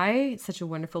Bluest Eye, such a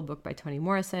wonderful book by Toni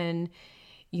Morrison.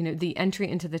 The entry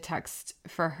into the text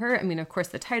for her, of course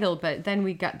the title, but then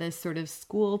we get this sort of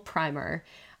school primer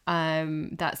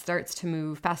that starts to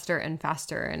move faster and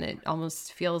faster, and it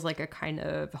almost feels like a kind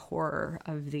of horror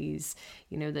of these,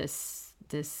 this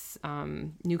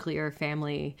nuclear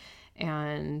family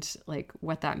and like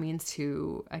what that means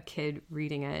to a kid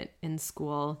reading it in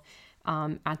school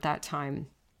at that time.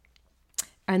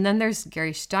 And then there's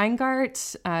Gary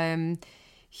Steingart. I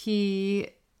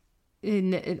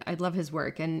love his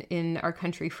work. And in Our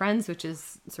Country Friends, which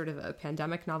is sort of a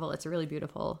pandemic novel, it's a really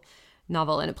beautiful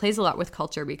novel. And it plays a lot with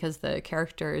culture because the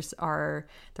characters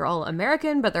they're all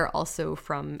American, but they're also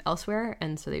from elsewhere.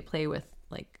 And so they play with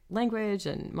like language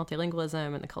and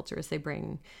multilingualism and the cultures they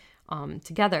bring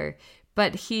together.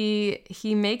 But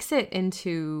he makes it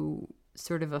into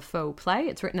sort of a faux play.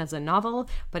 It's written as a novel,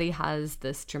 but he has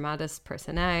this dramatis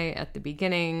personae at the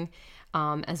beginning,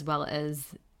 as well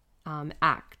as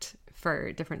act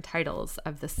for different titles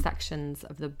of the sections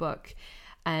of the book.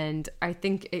 And I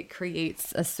think it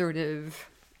creates a sort of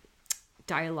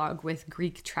dialogue with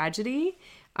Greek tragedy.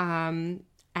 And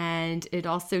it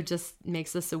also just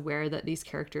makes us aware that these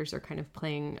characters are kind of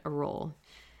playing a role.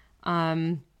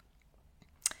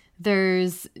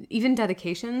 There's even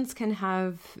dedications can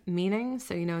have meaning.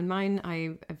 So, in mine,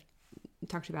 I've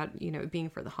talked about, it being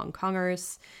for the Hong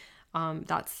Kongers.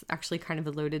 That's actually kind of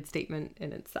a loaded statement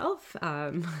in itself,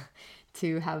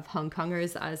 to have Hong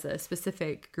Kongers as a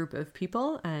specific group of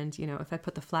people. And, if I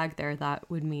put the flag there, that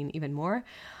would mean even more.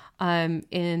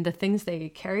 In The Things They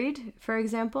Carried, for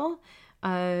example,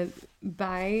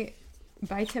 by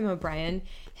Tim O'Brien,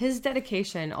 his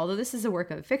dedication, although this is a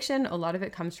work of fiction, a lot of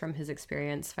it comes from his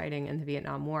experience fighting in the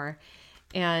Vietnam War.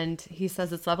 And he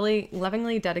says it's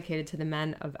lovingly dedicated to the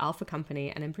men of Alpha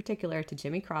Company, and in particular to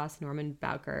Jimmy Cross, Norman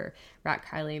Bowker, Rat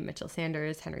Kiley, Mitchell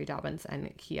Sanders, Henry Dobbins,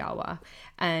 and Kiowa.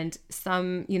 And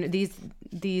some,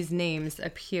 these names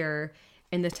appear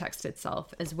in the text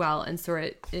itself as well. And so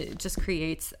it just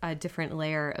creates a different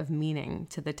layer of meaning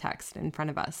to the text in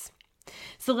front of us.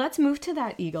 So let's move to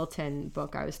that Eagleton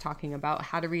book I was talking about,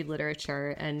 How to Read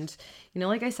Literature. And,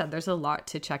 like I said, there's a lot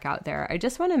to check out there. I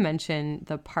just want to mention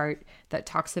the part that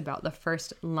talks about the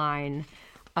first line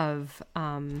of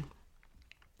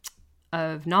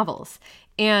novels.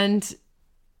 And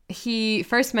he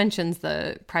first mentions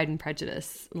the Pride and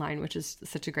Prejudice line, which is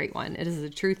such a great one. It is the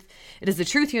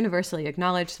truth universally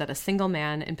acknowledged that a single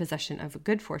man in possession of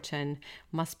good fortune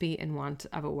must be in want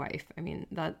of a wife.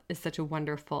 That is such a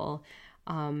wonderful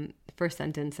first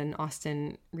sentence, and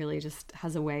Austen really just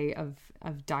has a way of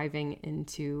diving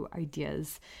into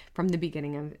ideas from the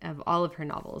beginning of all of her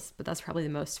novels, but that's probably the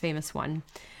most famous one.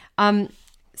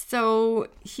 So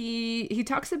he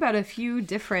talks about a few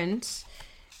different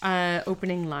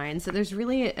opening lines. So there's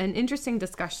really an interesting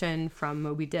discussion from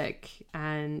Moby Dick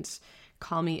and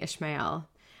Call Me Ishmael.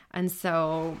 And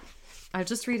so I'll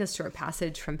just read a short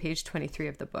passage from page 23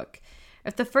 of the book.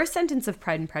 If the first sentence of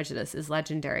Pride and Prejudice is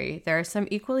legendary, there are some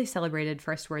equally celebrated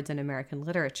first words in American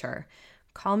literature.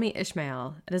 Call me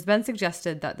Ishmael. It has been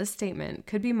suggested that this statement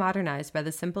could be modernized by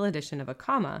the simple addition of a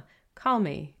comma, call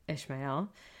me Ishmael.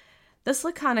 This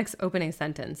laconic opening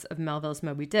sentence of Melville's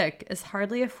Moby Dick is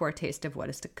hardly a foretaste of what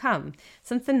is to come,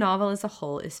 since the novel as a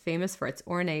whole is famous for its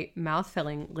ornate,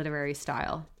 mouth-filling literary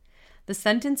style. The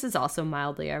sentence is also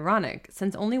mildly ironic,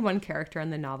 since only one character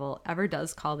in the novel ever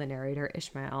does call the narrator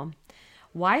Ishmael.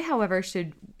 Why, however,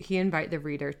 should he invite the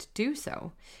reader to do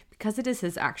so? Because it is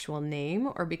his actual name,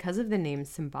 or because of the name's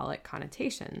symbolic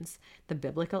connotations? The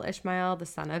biblical Ishmael, the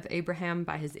son of Abraham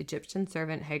by his Egyptian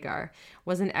servant Hagar,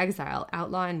 was an exile,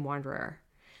 outlaw, and wanderer.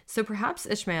 So perhaps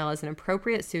Ishmael is an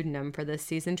appropriate pseudonym for this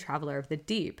seasoned traveler of the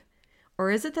deep.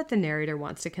 Or is it that the narrator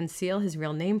wants to conceal his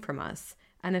real name from us?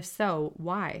 And if so,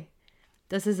 why?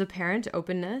 Does his apparent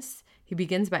openness, he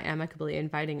begins by amicably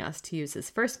inviting us to use his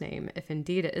first name, if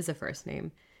indeed it is a first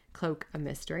name, cloak a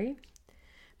mystery?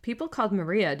 People called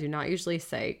Maria do not usually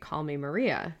say, call me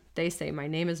Maria. They say, my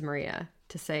name is Maria.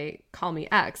 To say, call me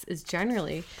X is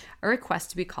generally a request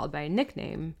to be called by a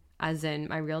nickname, as in,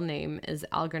 my real name is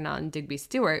Algernon Digby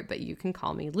Stewart, but you can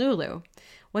call me Lulu.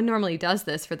 One normally does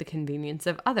this for the convenience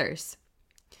of others.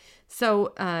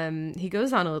 So he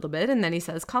goes on a little bit, and then he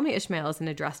says, call me Ishmael is an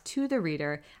address to the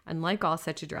reader, and like all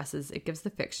such addresses, it gives the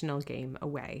fictional game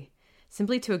away.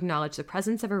 Simply to acknowledge the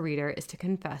presence of a reader is to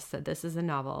confess that this is a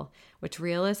novel, which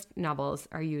realist novels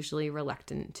are usually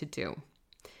reluctant to do.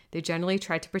 They generally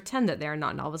try to pretend that they are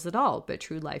not novels at all, but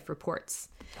true life reports.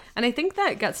 And I think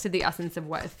that gets to the essence of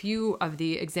what a few of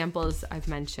the examples I've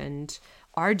mentioned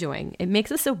are doing. It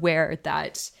makes us aware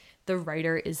that the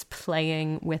writer is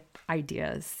playing with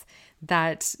ideas.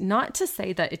 That, not to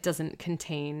say that it doesn't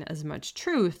contain as much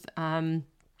truth,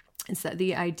 is that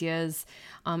the ideas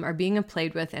are being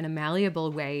played with in a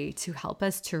malleable way to help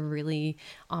us to really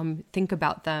think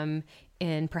about them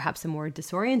in perhaps a more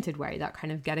disoriented way, that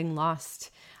kind of getting lost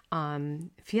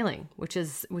feeling, which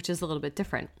is a little bit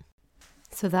different.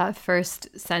 So that first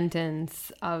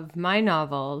sentence of my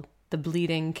novel, the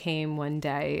bleeding came one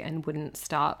day and wouldn't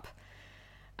stop.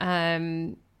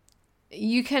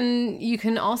 You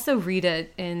can also read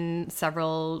it in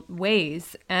several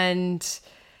ways, and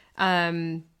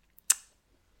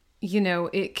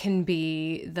it can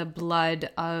be the blood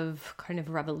of kind of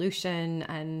revolution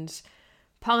and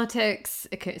politics.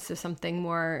 So something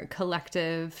more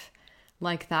collective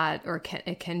like that, or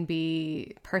it can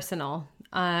be personal.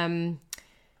 And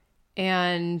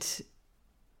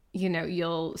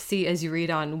you'll see as you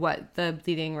read on what the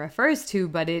bleeding refers to,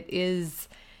 but it is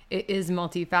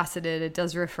multifaceted. It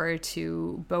does refer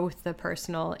to both the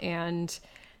personal and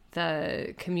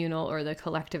the communal or the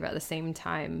collective at the same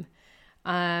time.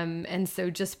 And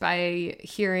so just by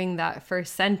hearing that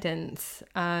first sentence,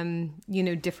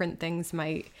 different things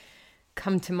might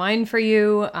come to mind for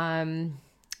you.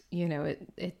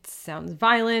 It sounds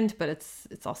violent, but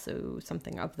it's also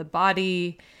something of the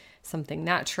body, something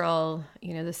natural,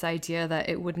 this idea that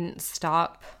it wouldn't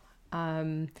stop.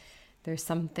 There's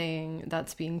something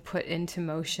that's being put into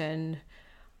motion,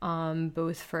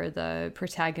 both for the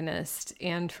protagonist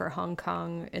and for Hong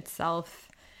Kong itself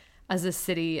as a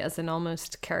city, as an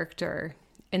almost character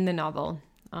in the novel.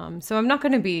 So I'm not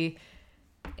going to be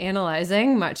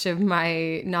analyzing much of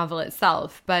my novel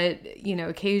itself, but,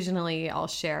 occasionally I'll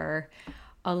share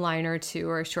a line or two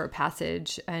or a short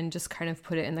passage and just kind of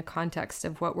put it in the context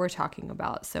of what we're talking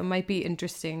about. So it might be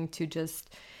interesting to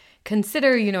just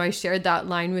consider, I shared that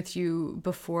line with you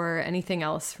before anything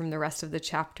else from the rest of the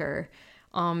chapter,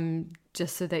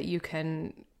 just so that you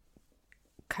can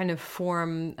kind of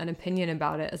form an opinion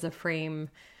about it as a frame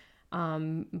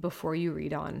before you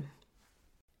read on.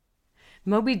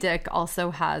 Moby Dick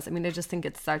also has, I just think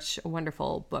it's such a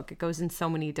wonderful book. It goes in so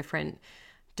many different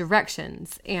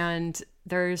directions, and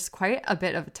there's quite a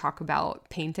bit of talk about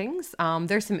paintings.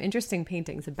 There's some interesting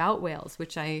paintings about whales,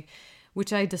 which I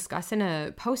discuss in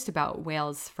a post about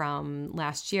whales from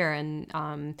last year,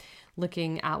 and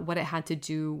looking at what it had to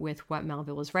do with what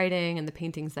Melville was writing and the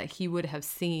paintings that he would have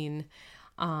seen,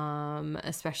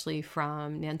 especially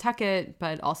from Nantucket,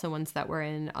 but also ones that were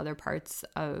in other parts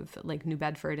of like New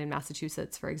Bedford in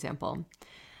Massachusetts, for example.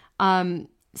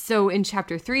 So in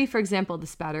chapter 3, for example, the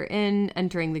Spatter Inn,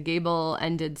 entering the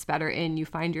gable-ended Spatter Inn, you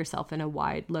find yourself in a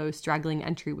wide, low, straggling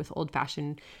entry with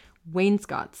old-fashioned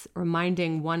wainscots,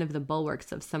 reminding one of the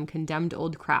bulwarks of some condemned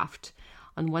old craft.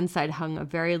 On one side hung a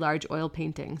very large oil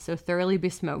painting, so thoroughly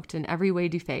besmoked and every way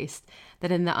defaced,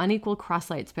 that in the unequal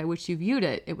crosslights by which you viewed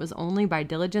it, it was only by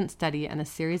diligent study and a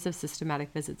series of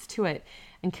systematic visits to it,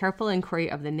 and careful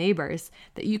inquiry of the neighbors,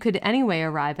 that you could anyway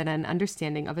arrive at an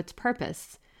understanding of its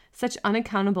purpose. Such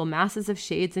unaccountable masses of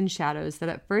shades and shadows that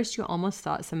at first you almost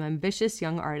thought some ambitious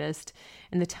young artist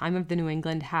in the time of the New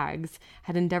England hags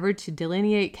had endeavored to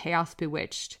delineate chaos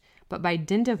bewitched. But by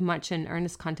dint of much and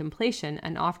earnest contemplation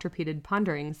and oft-repeated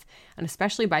ponderings, and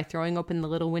especially by throwing open the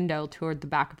little window toward the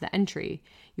back of the entry,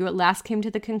 you at last came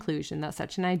to the conclusion that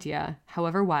such an idea,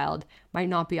 however wild, might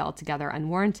not be altogether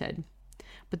unwarranted.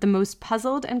 But the most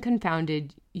puzzled and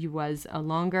confounded you was a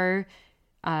limber,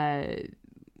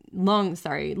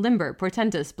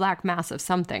 portentous black mass of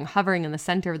something hovering in the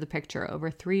center of the picture over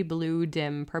 3 blue,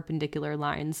 dim, perpendicular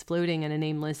lines floating in a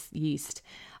nameless yeast.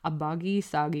 A boggy,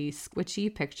 soggy, squitchy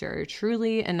picture,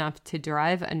 truly enough to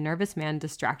drive a nervous man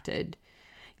distracted.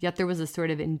 Yet there was a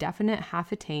sort of indefinite,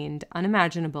 half-attained,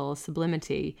 unimaginable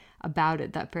sublimity about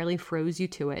it that fairly froze you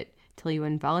to it, till you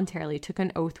involuntarily took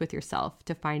an oath with yourself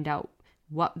to find out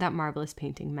what that marvelous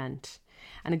painting meant.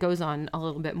 And it goes on a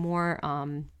little bit more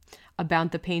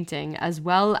about the painting, as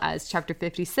well as chapter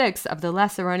 56 of the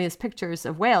less erroneous pictures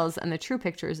of whales and the true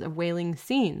pictures of whaling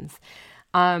scenes,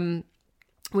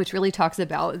 which really talks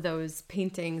about those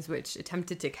paintings which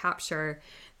attempted to capture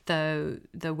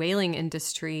the whaling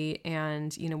industry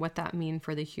and, you know, what that mean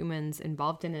for the humans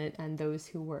involved in it and those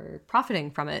who were profiting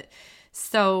from it.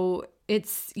 So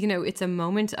it's, you know, it's a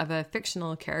moment of a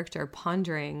fictional character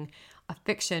pondering a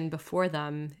fiction before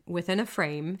them within a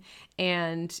frame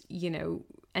and, you know,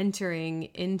 entering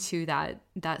into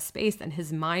that space, and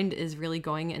his mind is really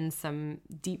going in some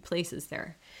deep places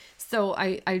there. So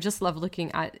I just love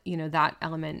looking at, you know, that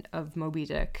element of Moby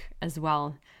Dick as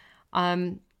well.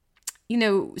 You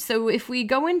know, so if we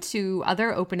go into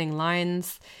other opening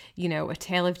lines, you know, A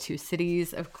Tale of Two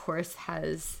Cities, of course,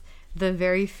 has the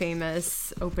very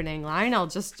famous opening line. I'll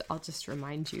just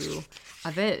remind you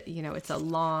of it. You know, it's a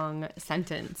long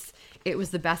sentence. It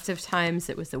was the best of times.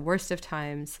 It was the worst of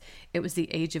times. It was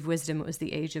the age of wisdom. It was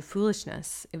the age of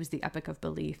foolishness. It was the epoch of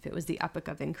belief. It was the epoch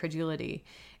of incredulity.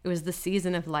 It was the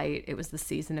season of light. It was the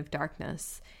season of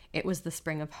darkness. It was the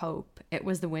spring of hope. It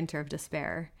was the winter of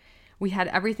despair. We had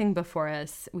everything before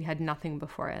us. We had nothing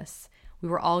before us. We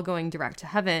were all going direct to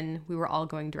heaven. We were all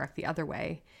going direct the other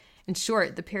way. In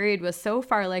short, the period was so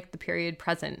far like the period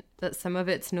present that some of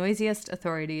its noisiest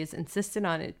authorities insisted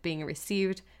on it being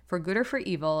received for good or for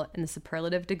evil in the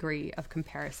superlative degree of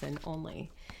comparison only.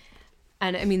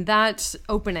 And I mean, that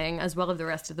opening, as well as the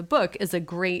rest of the book, is a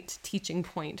great teaching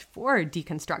point for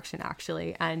deconstruction,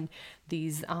 actually, and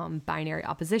these binary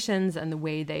oppositions and the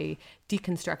way they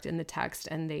deconstruct in the text,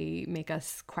 and they make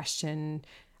us question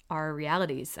our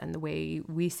realities and the way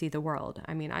we see the world.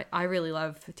 I mean, I really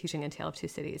love teaching A Tale of Two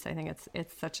Cities. I think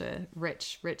it's such a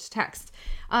rich text.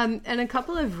 And a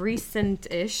couple of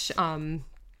recent-ish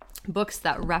books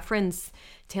that reference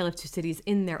Tale of Two Cities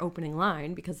in their opening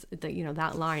line, because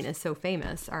that line is so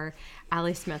famous, are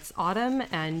Ali Smith's Autumn,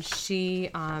 and she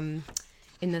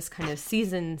in this kind of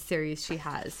season series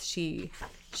she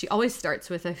always starts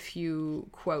with a few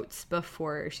quotes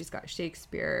before. She's got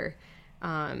Shakespeare,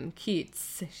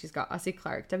 Keats, she's got Ossie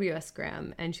Clark, W.S.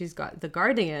 Graham, and she's got The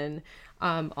Guardian,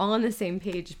 all on the same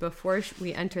page before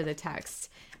we enter the text.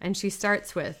 And she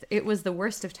starts with, "It was the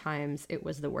worst of times, it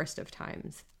was the worst of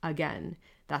times. Again,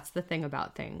 that's the thing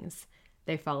about things.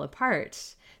 They fell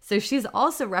apart." So she's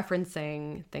also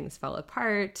referencing Things Fell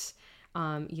Apart,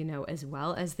 as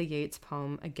well as the Yeats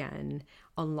poem Again,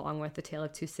 along with The Tale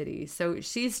of Two Cities. So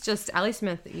she's just, Ali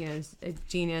Smith, is a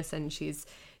genius, and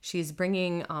she's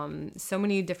bringing so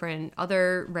many different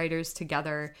other writers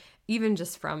together, even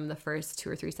just from the first 2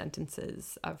 or 3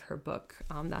 sentences of her book.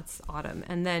 That's Autumn.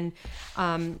 And then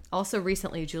also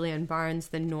recently, Julian Barnes'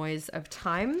 The Noise of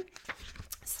Time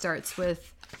starts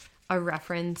with a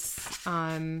reference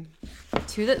to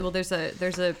that. Well, there's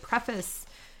a preface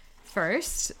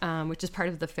first, which is part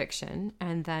of the fiction,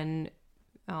 and then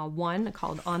one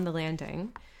called On the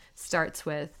Landing starts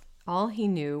with, "All he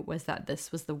knew was that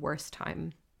this was the worst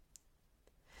time."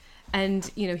 And,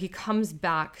 he comes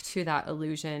back to that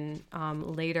illusion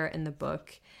later in the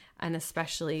book, and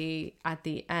especially at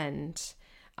the end.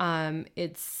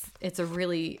 It's a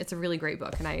really great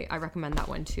book, and I recommend that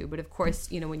one too. But of course,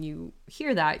 when you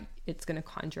hear that, it's going to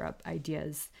conjure up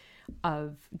ideas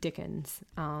of Dickens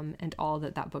and all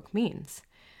that book means.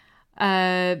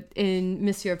 In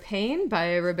Monsieur Pain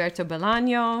by Roberto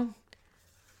Bolaño,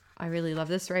 I really love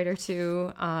this writer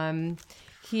too.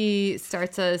 He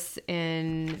starts us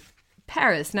in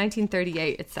Paris,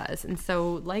 1938, it says. And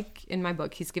so, like in my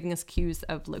book, he's giving us cues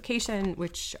of location,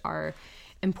 which are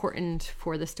important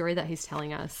for the story that he's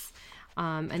telling us.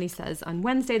 And he says, on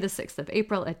Wednesday, the 6th of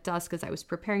April at dusk, as I was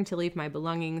preparing to leave my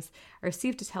belongings, I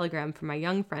received a telegram from my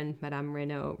young friend, Madame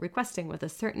Renaud, requesting with a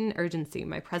certain urgency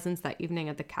my presence that evening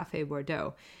at the Café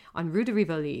Bordeaux on Rue de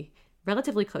Rivoli,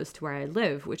 relatively close to where I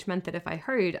live, which meant that if I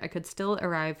hurried, I could still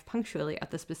arrive punctually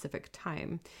at the specific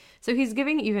time. So he's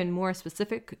giving even more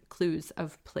specific clues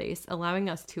of place, allowing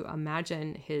us to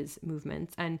imagine his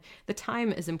movements. And the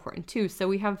time is important too. So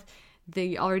we have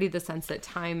already the sense that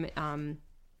time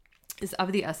is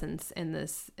of the essence in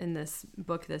this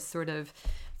book, this sort of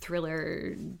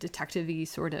thriller, detective-y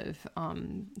sort of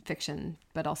fiction,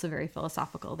 but also very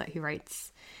philosophical that he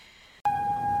writes.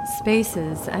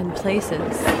 Spaces and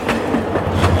places.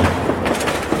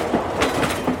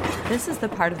 This is the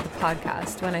part of the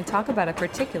podcast when I talk about a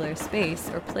particular space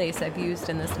or place I've used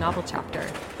in this novel chapter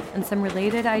and some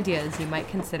related ideas you might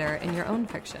consider in your own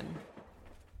fiction.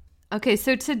 Okay,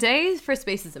 so today for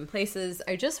Spaces and Places,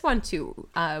 I just want to,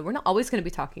 we're not always going to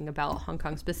be talking about Hong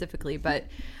Kong specifically, but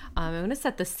I want to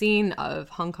set the scene of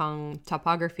Hong Kong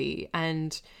topography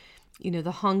and, you know,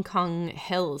 the Hong Kong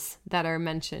hills that are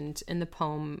mentioned in the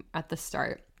poem at the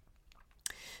start.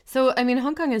 So, I mean,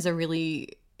 Hong Kong is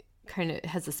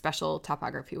has a special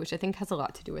topography, which I think has a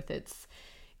lot to do with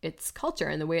its culture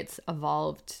and the way it's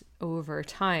evolved over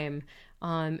time.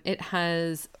 It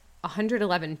has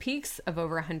 111 peaks of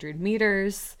over 100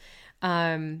 meters.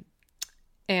 And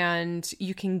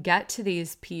you can get to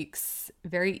these peaks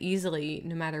very easily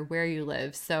no matter where you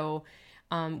live. So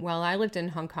while I lived in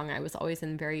Hong Kong, I was always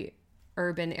in very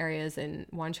urban areas in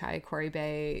Wan Chai, Quarry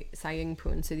Bay, Sai Ying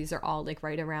Pun. So these are all like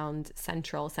right around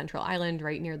Central Island,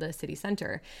 right near the city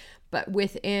center. But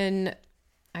within,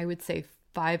 I would say,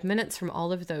 5 minutes from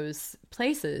all of those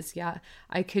places,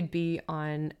 I could be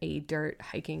on a dirt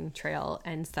hiking trail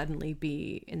and suddenly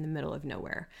be in the middle of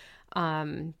nowhere,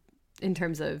 in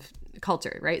terms of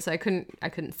culture, right? So I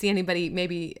couldn't see anybody,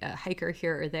 maybe a hiker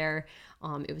here or there.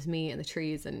 It was me and the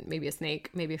trees and maybe a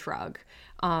snake, maybe a frog.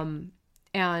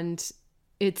 And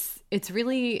it's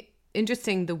really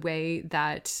interesting the way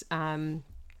that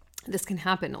this can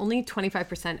happen. Only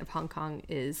 25% of Hong Kong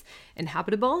is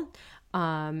inhabitable.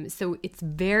 So it's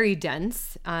very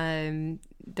dense.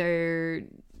 There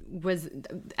was,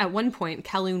 at one point,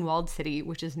 Kowloon Walled City,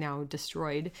 which is now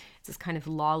destroyed, it's this kind of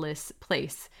lawless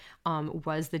place,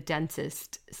 was the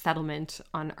densest settlement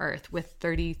on Earth with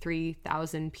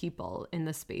 33,000 people in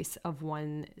the space of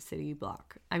one city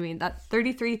block. I mean, that's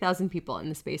 33,000 people in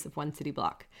the space of one city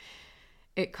block.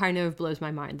 It kind of blows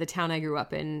my mind. The town I grew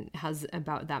up in has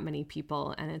about that many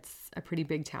people, and it's a pretty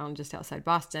big town just outside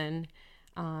Boston.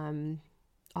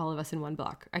 All of us in one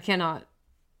block. I cannot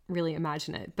really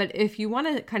imagine it. But if you want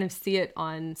to kind of see it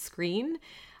on screen,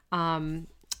 Wayne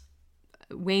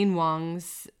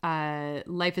Wong's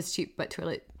Life is Cheap But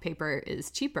Toilet Paper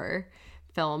is Cheaper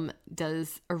film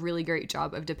does a really great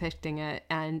job of depicting it.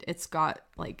 And it's got,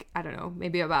 like, I don't know,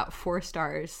 maybe about 4 out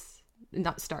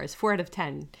of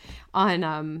 10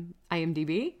 on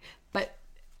IMDb. But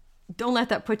don't let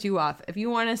that put you off. If you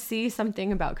want to see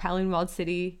something about Kowloon Walled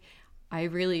City, I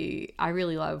really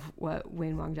love what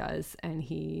Wayne Wong does, and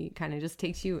he kind of just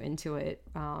takes you into it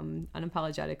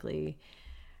unapologetically.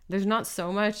 There's not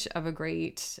so much of a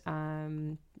great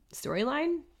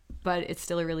storyline, but it's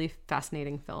still a really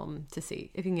fascinating film to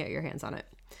see if you can get your hands on it.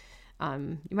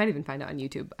 You might even find it on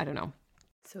YouTube. I don't know.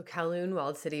 So Kowloon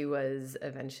Walled City was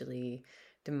eventually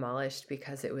demolished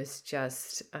because it was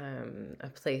just a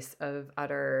place of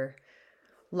utter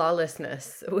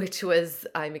lawlessness, which was,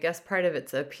 I guess, part of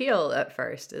its appeal at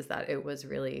first, is that it was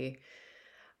really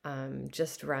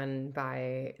just run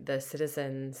by the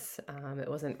citizens. It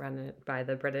wasn't run by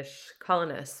the British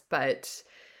colonists, but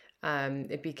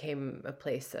it became a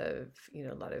place of,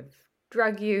 a lot of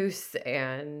drug use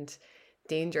and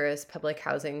dangerous public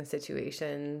housing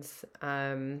situations,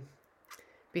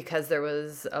 because there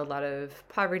was a lot of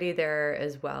poverty there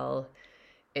as well.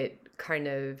 It kind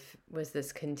of was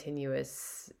this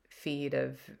continuous feed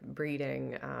of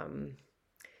breeding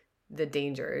the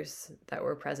dangers that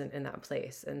were present in that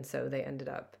place. And so they ended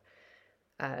up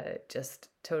just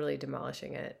totally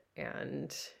demolishing it.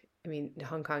 And I mean,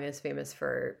 Hong Kong is famous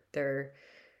for their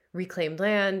reclaimed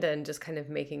land and just kind of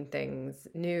making things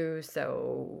new.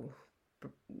 So,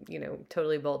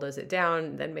 totally bulldoze it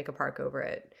down, then make a park over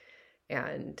it.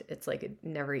 And it's like it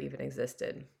never even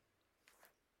existed.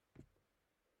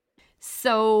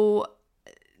 So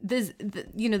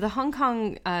the Hong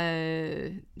Kong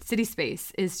city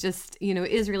space is just,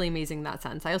 is really amazing in that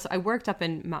sense. I worked up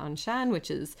in Ma On Shan, which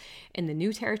is in the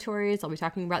New Territories. I'll be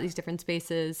talking about these different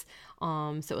spaces.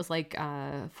 So it was like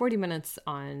 40 minutes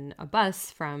on a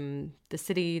bus from the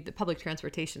city. The public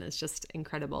transportation is just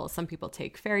incredible. Some people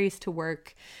take ferries to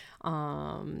work.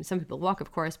 Some people walk,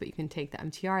 of course, but you can take the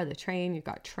MTR, the train. You've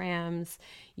got trams,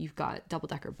 you've got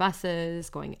double-decker buses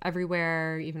going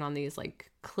everywhere, even on these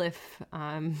like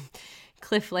cliff-like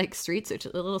streets, which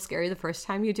is a little scary the first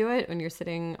time you do it when you're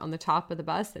sitting on the top of the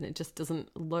bus, and it just doesn't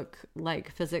look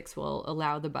like physics will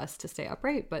allow the bus to stay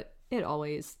upright, but it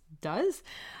always does.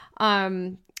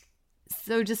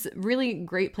 So just really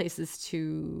great places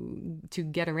to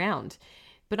get around.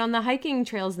 But on the hiking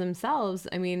trails themselves,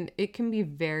 I mean, it can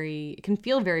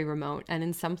feel very remote. And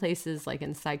in some places, like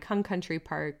in Sai Kung Country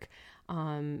Park,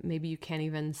 maybe you can't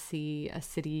even see a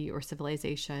city or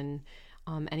civilization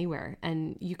anywhere.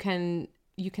 And you can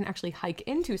actually hike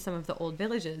into some of the old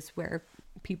villages where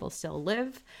people still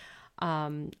live,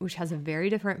 which has a very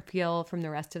different feel from the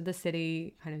rest of the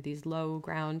city, kind of these low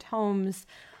ground homes.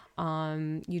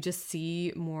 You just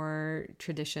see more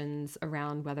traditions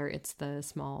around, whether it's the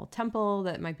small temple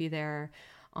that might be there,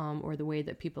 or the way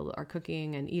that people are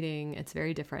cooking and eating. It's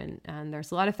very different. And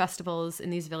there's a lot of festivals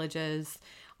in these villages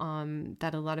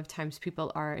that a lot of times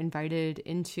people are invited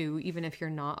into, even if you're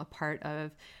not a part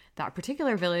of that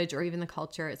particular village or even the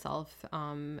culture itself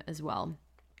as well.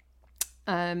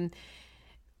 Some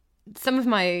of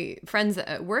my friends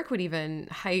at work would even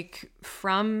hike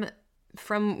from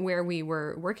where we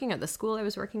were working at the school I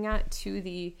was working at to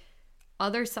the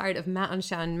other side of Ma On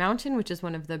Shan Mountain, which is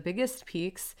one of the biggest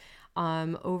peaks,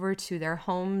 over to their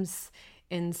homes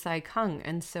in Sai Kung.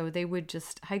 And so they would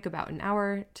just hike about an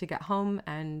hour to get home,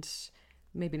 and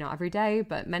maybe not every day,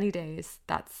 but many days,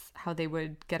 that's how they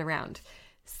would get around.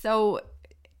 So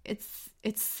it's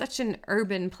such an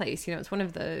urban place. It's one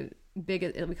of the big,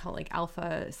 we call it like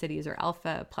alpha cities or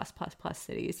alpha plus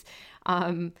cities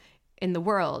in the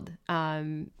world.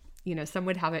 Some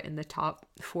would have it in the top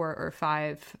 4 or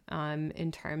 5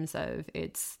 in terms of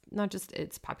its not just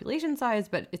its population size,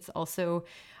 but it's also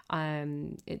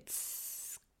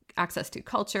its access to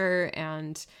culture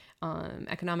and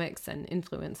economics and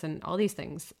influence and all these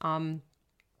things.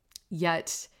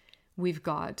 Yet we've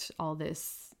got all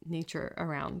this nature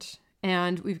around.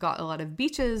 And we've got a lot of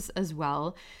beaches as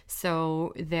well.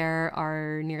 So there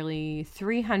are nearly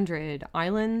 300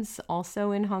 islands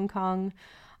also in Hong Kong.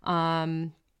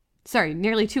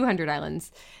 Nearly 200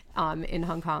 islands in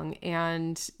Hong Kong.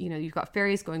 And, you've got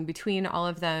ferries going between all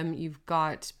of them. You've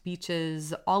got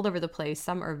beaches all over the place.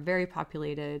 Some are very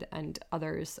populated and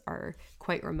others are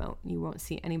quite remote. You won't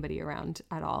see anybody around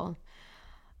at all.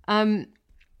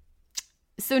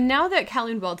 So now that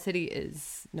Kowloon Walled City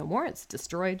is no more, it's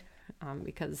destroyed.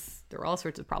 Because there were all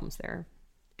sorts of problems there,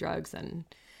 drugs and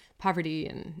poverty,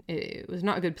 and it was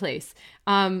not a good place.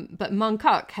 But Mong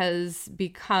Kok has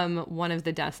become one of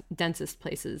the densest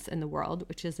places in the world,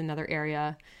 which is another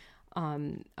area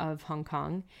of Hong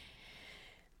Kong.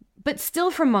 But still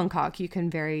from Mong Kok, you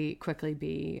can very quickly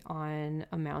be on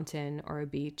a mountain or a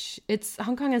beach.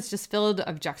 Hong Kong is just filled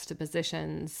of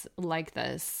juxtapositions like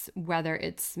this, whether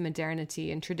it's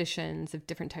modernity and traditions of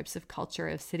different types of culture,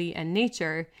 of city and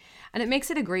nature. And it makes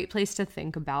it a great place to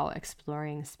think about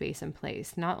exploring space and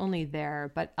place, not only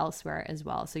there, but elsewhere as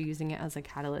well. So using it as a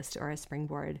catalyst or a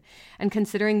springboard, and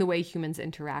considering the way humans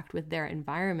interact with their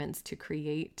environments to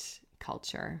create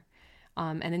culture.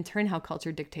 And in turn, how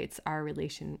culture dictates our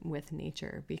relation with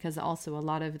nature, because also a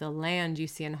lot of the land you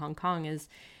see in Hong Kong is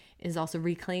also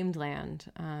reclaimed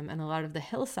land. And a lot of the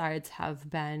hillsides have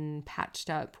been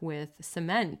patched up with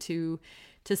cement to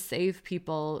save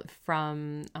people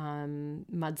from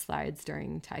mudslides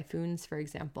during typhoons, for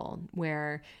example,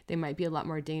 where they might be a lot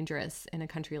more dangerous in a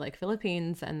country like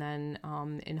Philippines. And then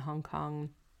in Hong Kong,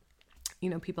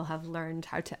 people have learned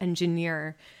how to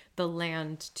engineer the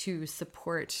land to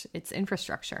support its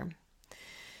infrastructure.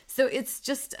 So it's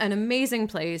just an amazing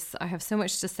place. I have so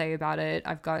much to say about it.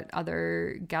 I've got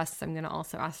other guests I'm going to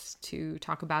also ask to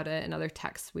talk about it, and other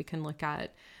texts we can look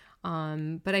at.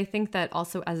 But I think that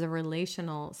also as a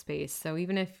relational space. So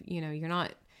even if, you're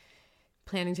not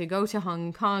planning to go to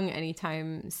Hong Kong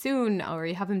anytime soon, or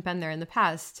you haven't been there in the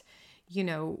past,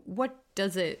 what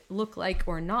does it look like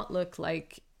or not look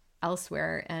like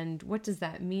elsewhere, and what does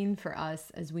that mean for us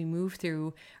as we move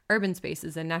through urban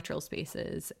spaces and natural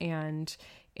spaces, and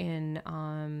in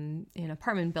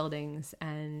apartment buildings,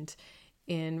 and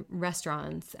in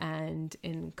restaurants, and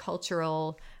in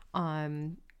cultural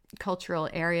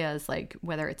areas, like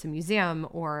whether it's a museum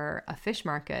or a fish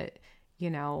market.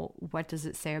 What does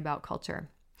it say about culture?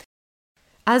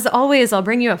 As always, I'll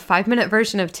bring you a 5-minute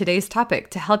version of today's topic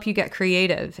to help you get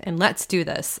creative, and let's do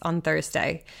this on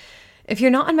Thursday. If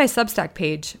you're not on my Substack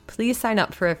page, please sign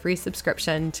up for a free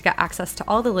subscription to get access to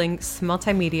all the links,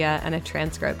 multimedia, and a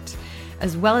transcript,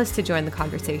 as well as to join the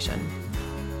conversation.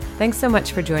 Thanks so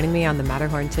much for joining me on the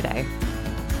Matterhorn today.